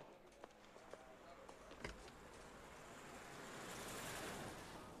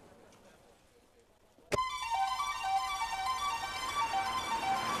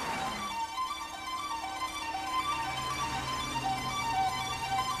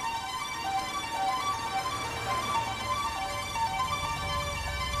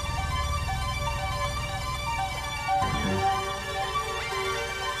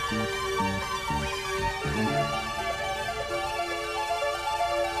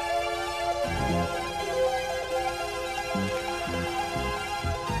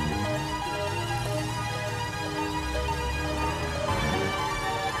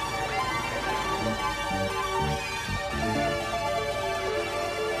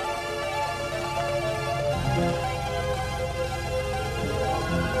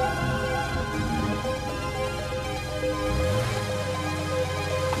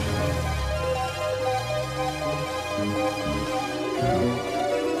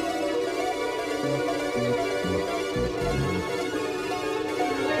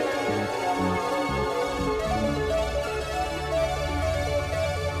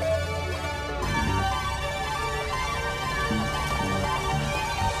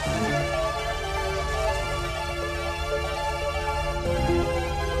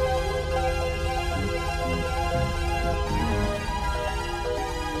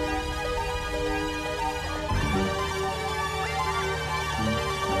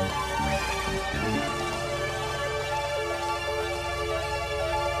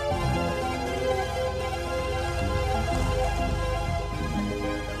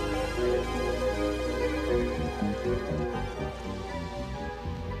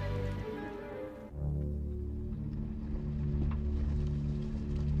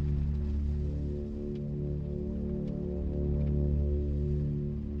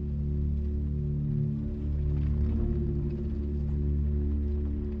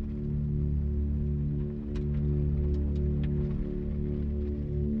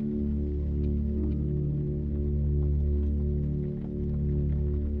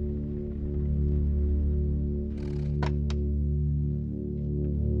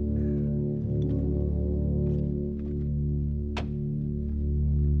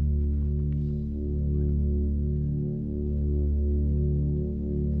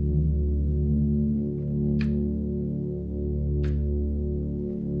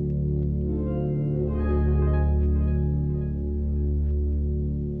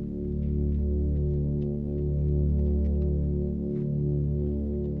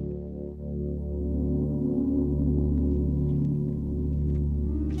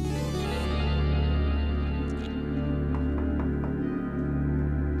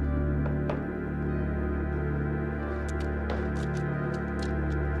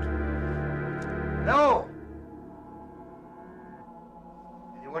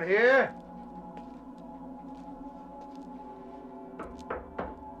 here?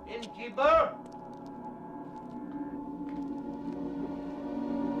 Innkeeper?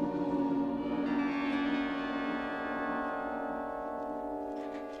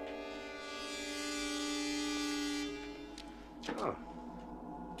 Oh.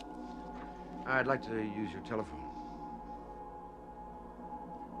 I'd like to use your telephone.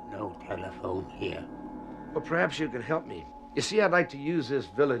 No telephone here. Well, perhaps you can help me. You see, I'd like to use this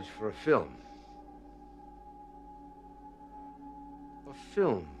village for a film. A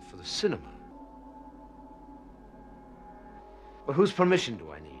film for the cinema. But whose permission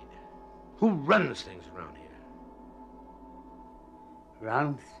do I need? Who runs things around here?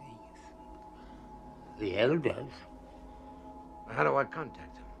 Run things? The elders. How do I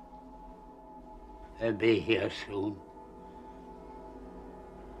contact them? They'll be here soon.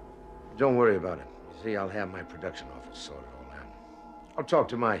 Don't worry about it. You see, I'll have my production office sorted all out. I'll talk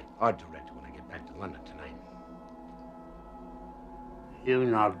to my art director when I get back to London tonight. You'll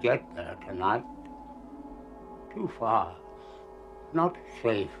not get there tonight. Too far. Not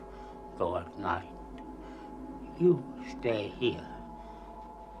safe, go at night. You stay here.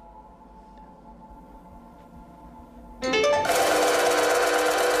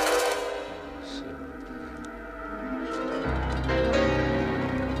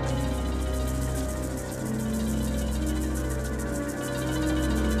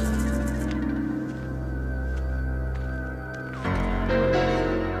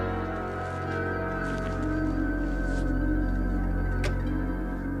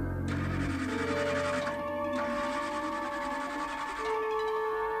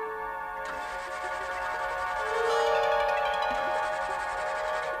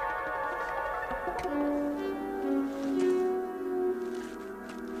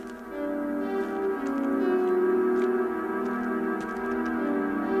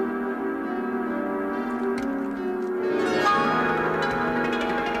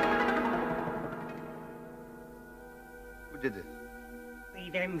 Did it? Be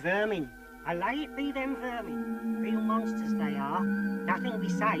them vermin. I lay it be them vermin. Real monsters they are. Nothing will be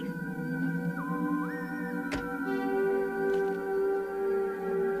safe.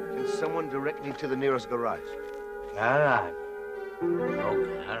 Can someone direct me to the nearest garage? Garage? No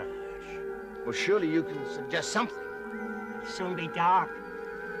garage. Well, surely you can suggest something. It'll soon be dark.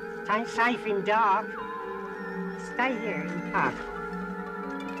 It ain't safe in dark. Stay here in park.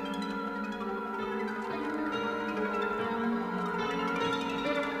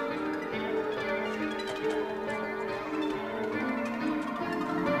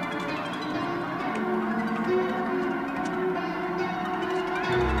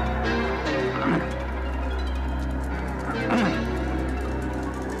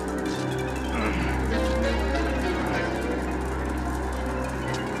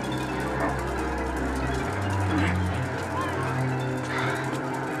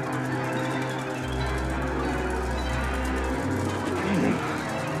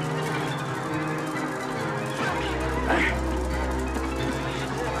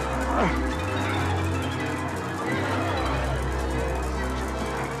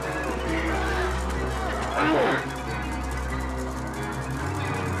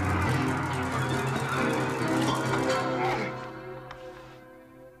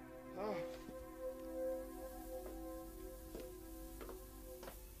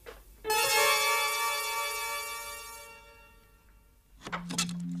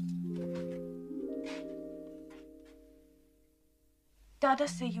 Dad, I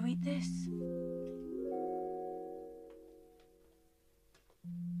see you eat this.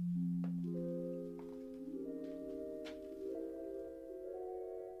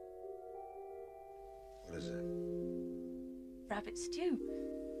 What is it? Rabbit stew.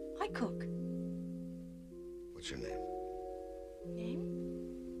 I cook. What's your name? Name?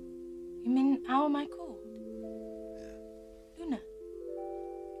 You mean how am I called? Yeah. Luna.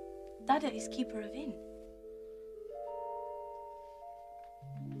 Dada is keeper of inn.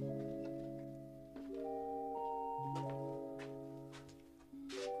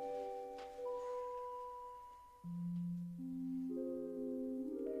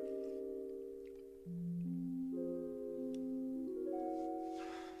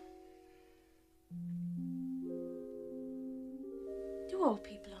 Do all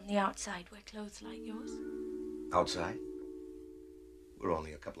people on the outside wear clothes like yours? Outside? We're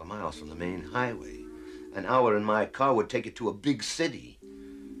only a couple of miles from the main highway. An hour in my car would take you to a big city.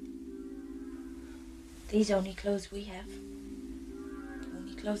 These only clothes we have.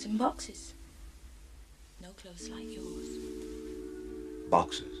 Only clothes in boxes. No clothes like yours.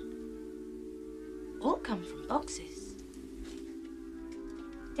 Boxes? All come from boxes.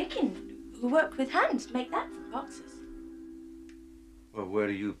 Dickon, who work with hands, make that from boxes. Well, where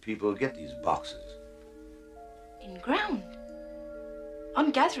do you people get these boxes? In ground. On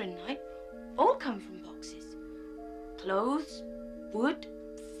gathering night, all come from boxes. Clothes, wood,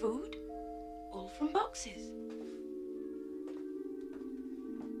 food, all from boxes.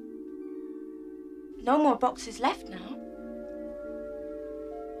 No more boxes left now.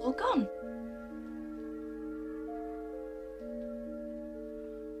 All gone.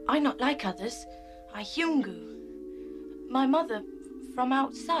 I not like others. I Hungu. My mother from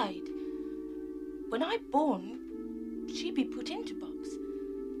outside. When I born, she be put into box,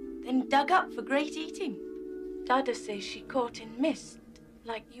 then dug up for great eating. Dada says she caught in mist,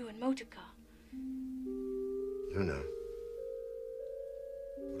 like you and motorcar. Luna,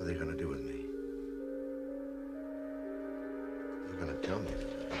 what are they going to do with me? You're going to tell me.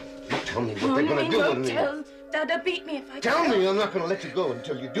 You tell me what they're going to do with me. Tell. Dada beat me if I Tell me I'm not going to let you go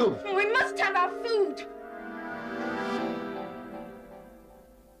until you do. We must have our food.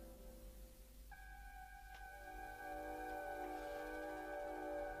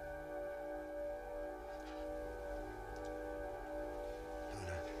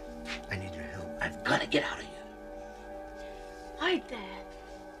 I need your help. I've got to get out of here. Hide there.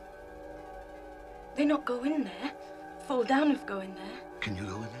 They not go in there. Fall down if go in there. Can you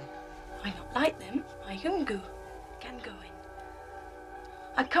go in there? I not like them. I Hungu. Can go in.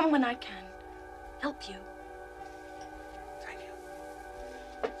 I come when I can. Help you.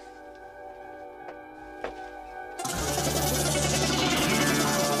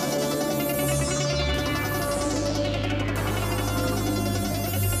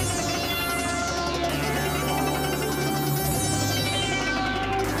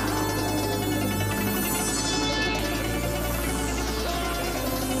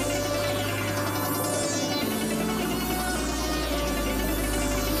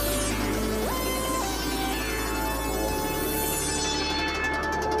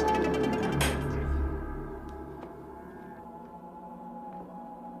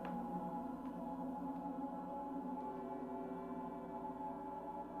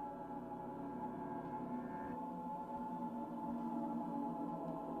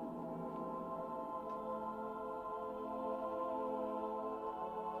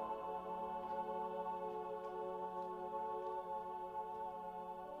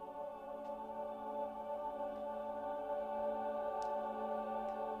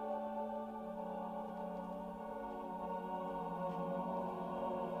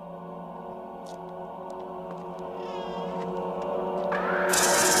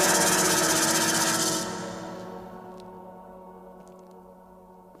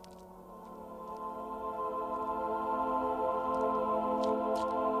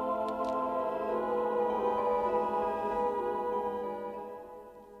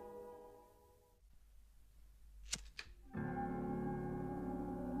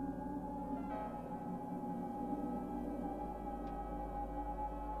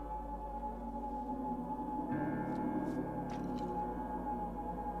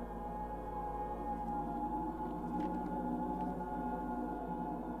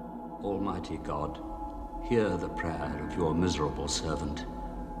 Almighty God, hear the prayer of your miserable servant,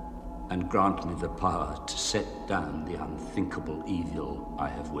 and grant me the power to set down the unthinkable evil I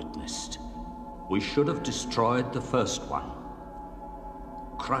have witnessed. We should have destroyed the first one,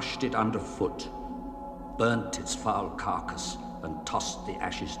 crushed it underfoot, burnt its foul carcass, and tossed the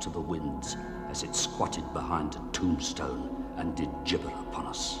ashes to the winds as it squatted behind a tombstone and did gibber upon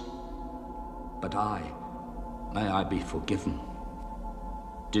us. But may I be forgiven,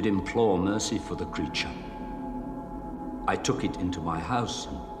 did implore mercy for the creature. I took it into my house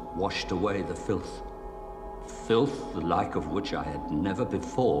and washed away the filth. Filth the like of which I had never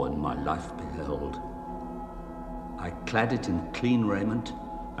before in my life beheld. I clad it in clean raiment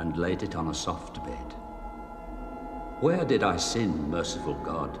and laid it on a soft bed. Where did I sin, merciful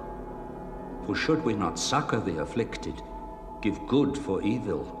God? For should we not succor the afflicted, give good for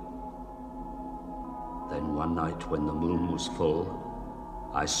evil? Then one night when the moon was full,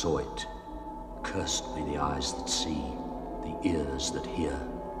 I saw it. Cursed be the eyes that see, the ears that hear,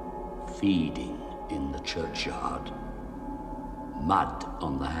 feeding in the churchyard. Mud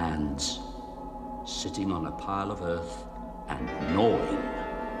on the hands, sitting on a pile of earth and gnawing.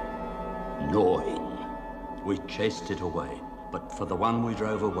 We chased it away, but for the one we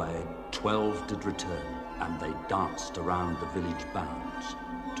drove away, 12 did return, and they danced around the village bounds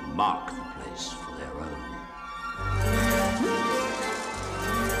to mark the place for their own.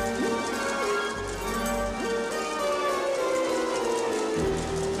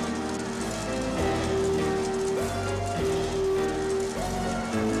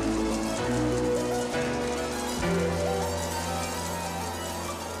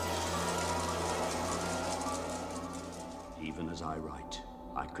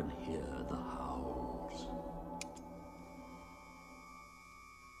 I can hear the howls.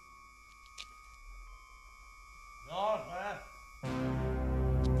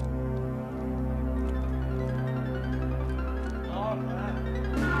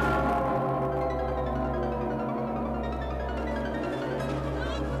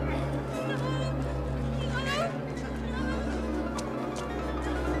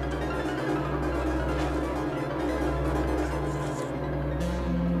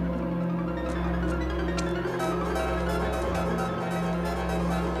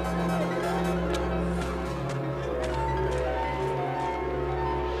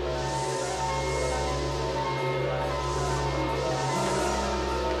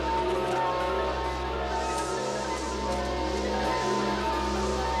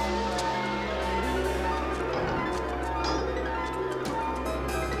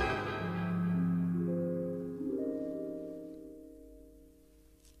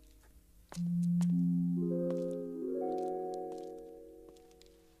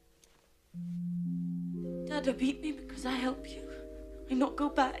 Dada beat me because I help you. I not go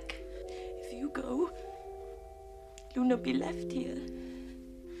back. If you go, Luna be left here.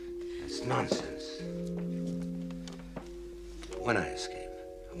 That's nonsense. When I escape,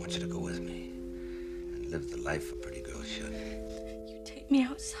 I want you to go with me and live the life a pretty girl should. You take me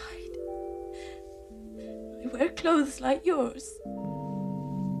outside. I wear clothes like yours.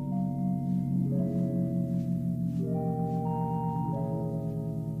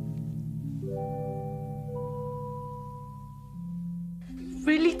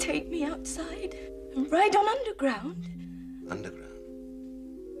 Really take me outside and ride on underground? Underground?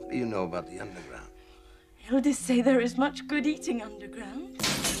 What do you know about the underground? Elders say there is much good eating underground.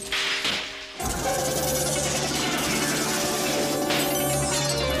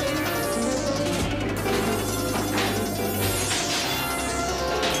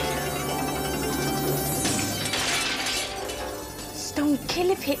 Stone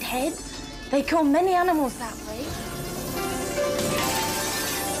kill a pit head. They kill many animals that way.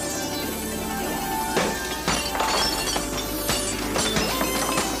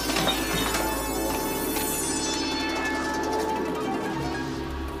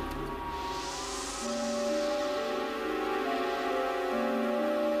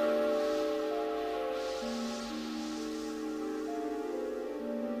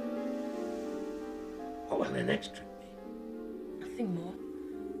 What will the next trip be? Nothing more.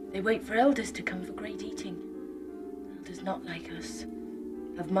 They wait for elders to come for great eating. Elders not like us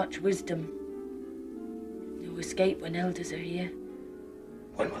have much wisdom. No escape when elders are here.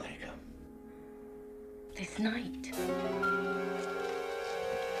 When will they come? This night.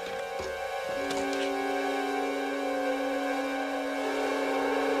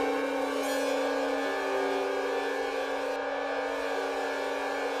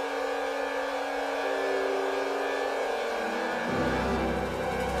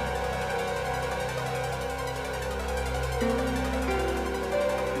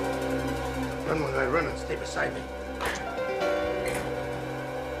 Run when I run and stay beside me.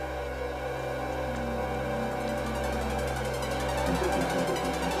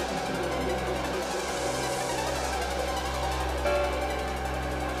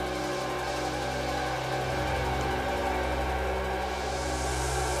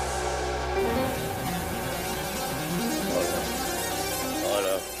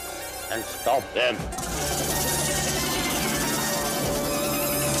 Order. And stop them.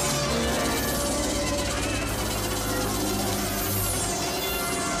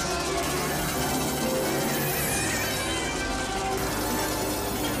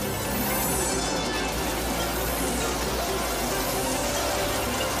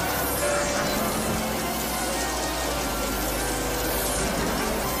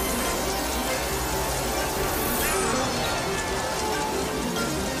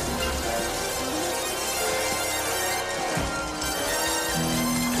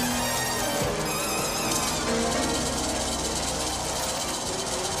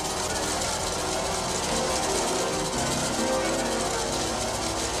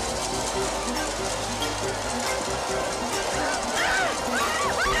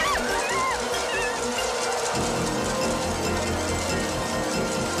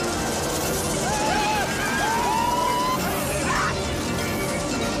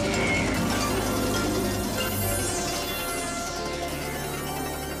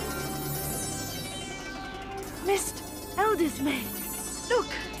 Mist, elders made. Look.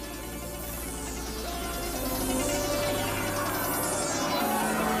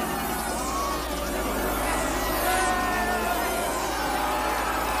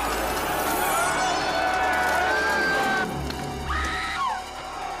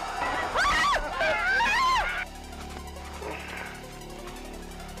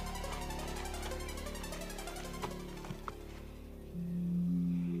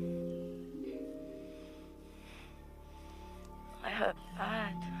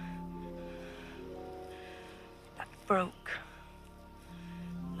 broke.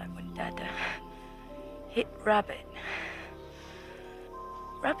 Like when Dad hit Rabbit.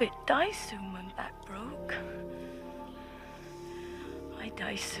 Rabbit dies soon when back broke. I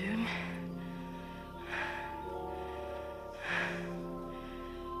die soon.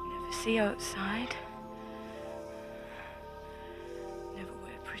 Never see outside. Never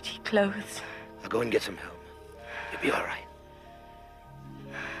wear pretty clothes. I'll go and get some help. You'll be all right.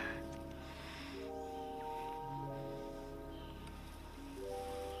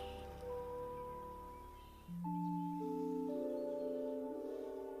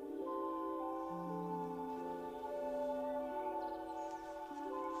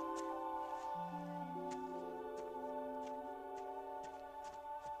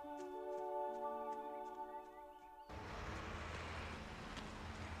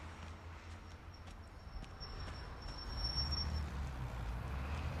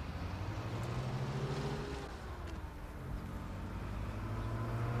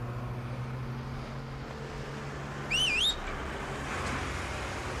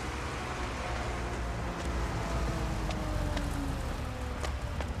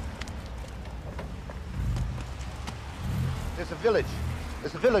 There's a village.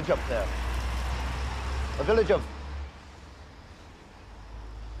 There's a village up there. A village of...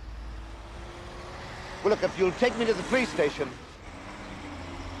 Well, look, if you'll take me to the police station...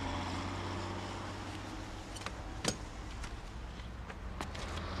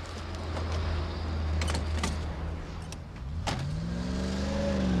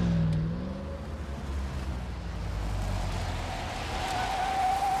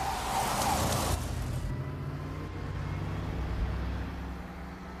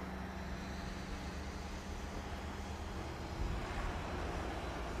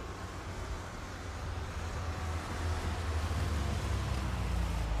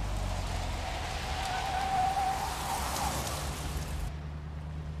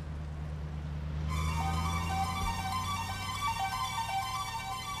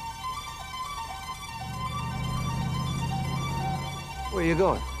 Where are you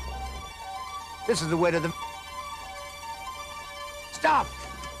going? This is the way to the... Stop!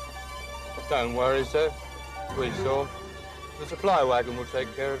 Don't worry, sir. We saw. The supply wagon will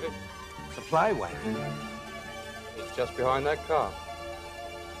take care of it. Supply wagon? It's just behind that car.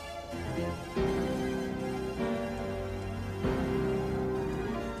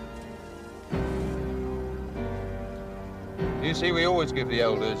 You see, we always give the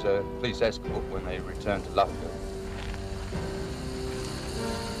elders a police escort when they return to Loughborough.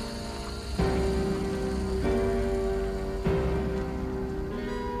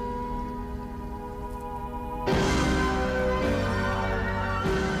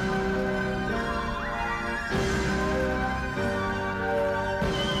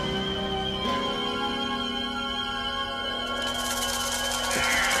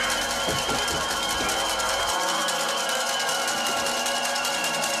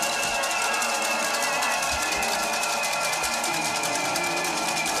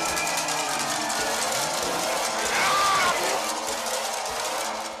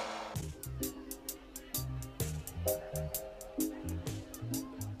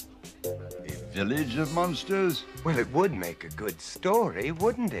 Village of monsters? Well, it would make a good story,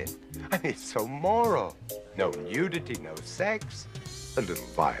 wouldn't it? I mean, it's so moral. No nudity, no sex. A little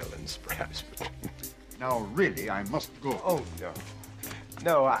violence, perhaps. Now, really, I must go. Oh, no.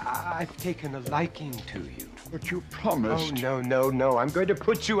 No, I've taken a liking to you. But you promised. Oh, no. I'm going to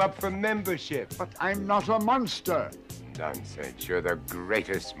put you up for membership. But I'm not a monster. Nonsense. You're the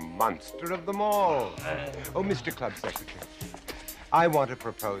greatest monster of them all. Oh, Mr. Club Secretary, I want to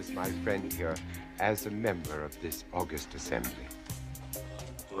propose my friend here as a member of this august assembly.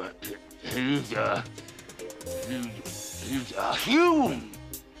 He's a human.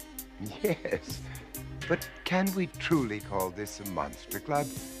 Yes, but can we truly call this a monster club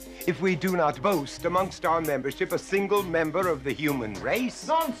if we do not boast amongst our membership a single member of the human race?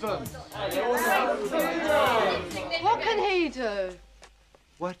 Nonsense! What can he do?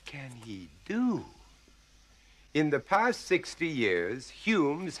 What can he do? In the past 60 years,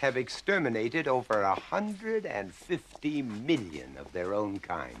 Humes have exterminated over 150 million of their own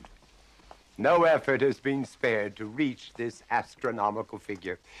kind. No effort has been spared to reach this astronomical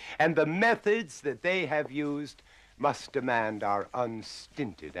figure, and the methods that they have used must demand our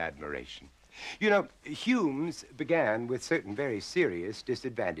unstinted admiration. You know, Humes began with certain very serious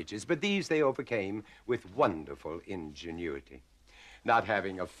disadvantages, but these they overcame with wonderful ingenuity. Not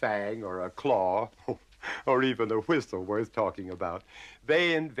having a fang or a claw, or even a whistle worth talking about.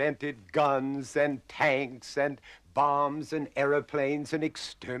 They invented guns and tanks and bombs and aeroplanes and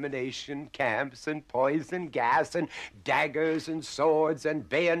extermination camps and poison gas and daggers and swords and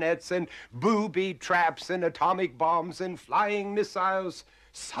bayonets and booby traps and atomic bombs and flying missiles,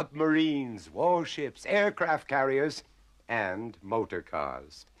 submarines, warships, aircraft carriers, and motor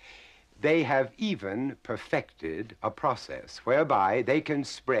cars. They have even perfected a process whereby they can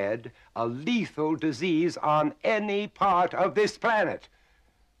spread a lethal disease on any part of this planet.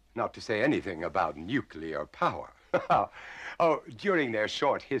 Not to say anything about nuclear power. Oh, during their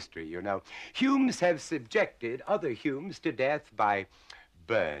short history, you know, Humes have subjected other Humes to death by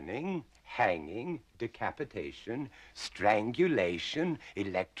burning, hanging, decapitation, strangulation,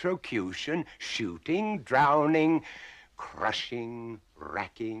 electrocution, shooting, drowning, crushing,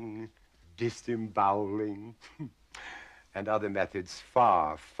 racking, disemboweling, and other methods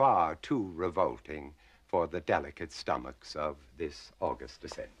far, far too revolting for the delicate stomachs of this august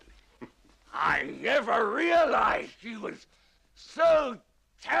assembly. I never realized he was so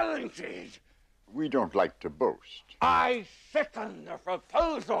talented. We don't like to boast. I second the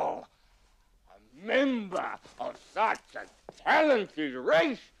proposal. A member of such a talented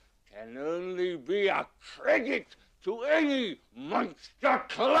race can only be a credit to any monster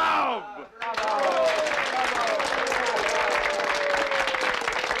club.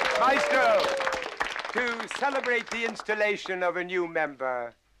 Maestro, to celebrate the installation of a new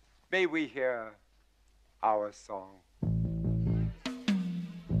member, may we hear our song?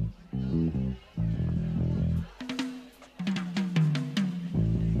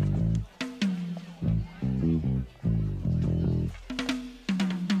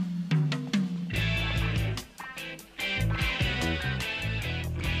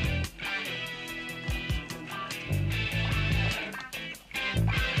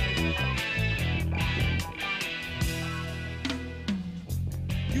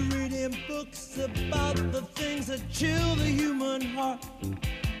 Books about the things that chill the human heart.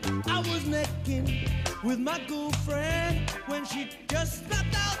 I was necking with my girlfriend when she just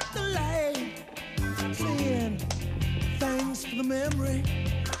stepped out the lane, saying thanks for the memory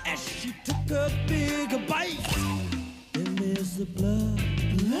as she took a bigger bite. Then there's the blood.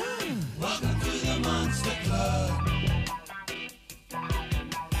 Welcome to the Monster Club.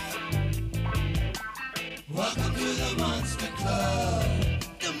 Welcome to the Monster Club.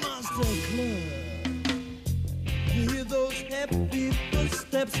 Club. You hear those happy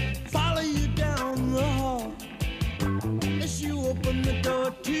footsteps follow you down the hall. As you open the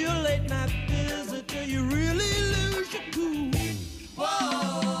door to your late night visitor, you really lose your cool.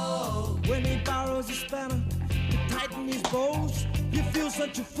 Whoa! When he borrows a spanner to tighten his bolts, you feel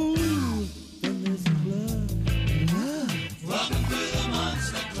such a fool. Then there's blood. Welcome to the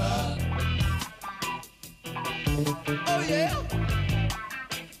Monster Club. Oh yeah.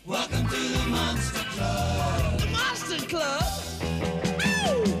 Welcome to the Monster Club. The Monster Club?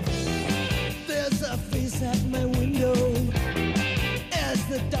 Ooh! There's a face at my window as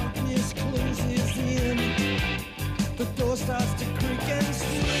the darkness closes in. The door starts to creak and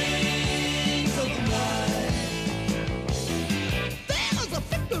swings of the night. There's a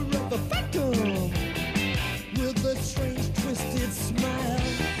figure of a phantom with a strange twisted smile.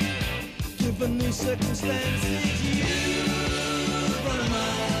 Given these circumstances, you run a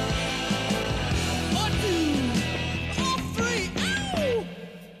mile.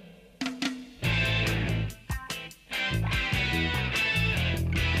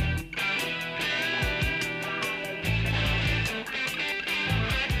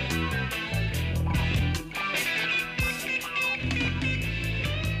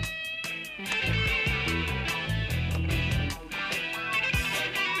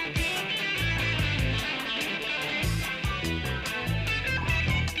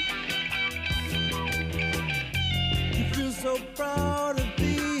 So proud of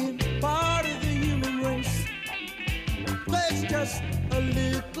being part of the human race. There's just a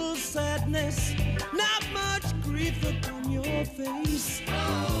little sadness, not much grief upon your face.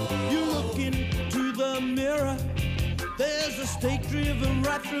 You look into the mirror, there's a stake driven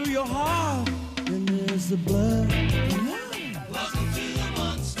right through your heart, and there's the blood. Welcome to the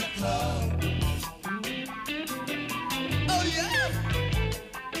Monster Club. Oh yeah.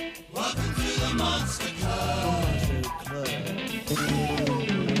 Welcome to the Monster Club.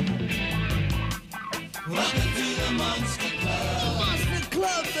 Welcome to the Monster Club. The Monster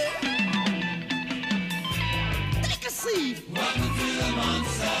Club, man. Take a seat. Welcome to the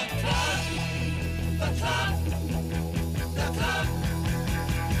Monster Club. The club. The club.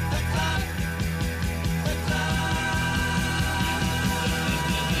 The club. The club.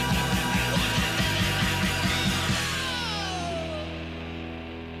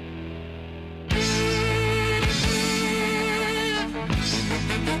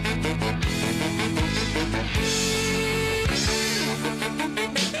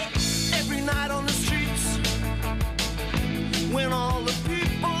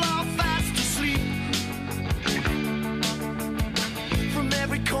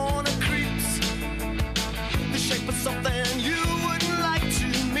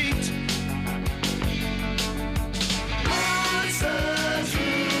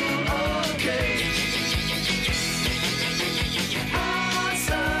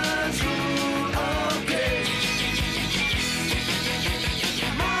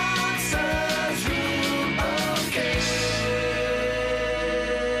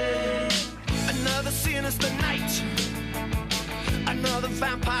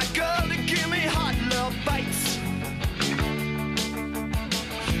 vampire girl.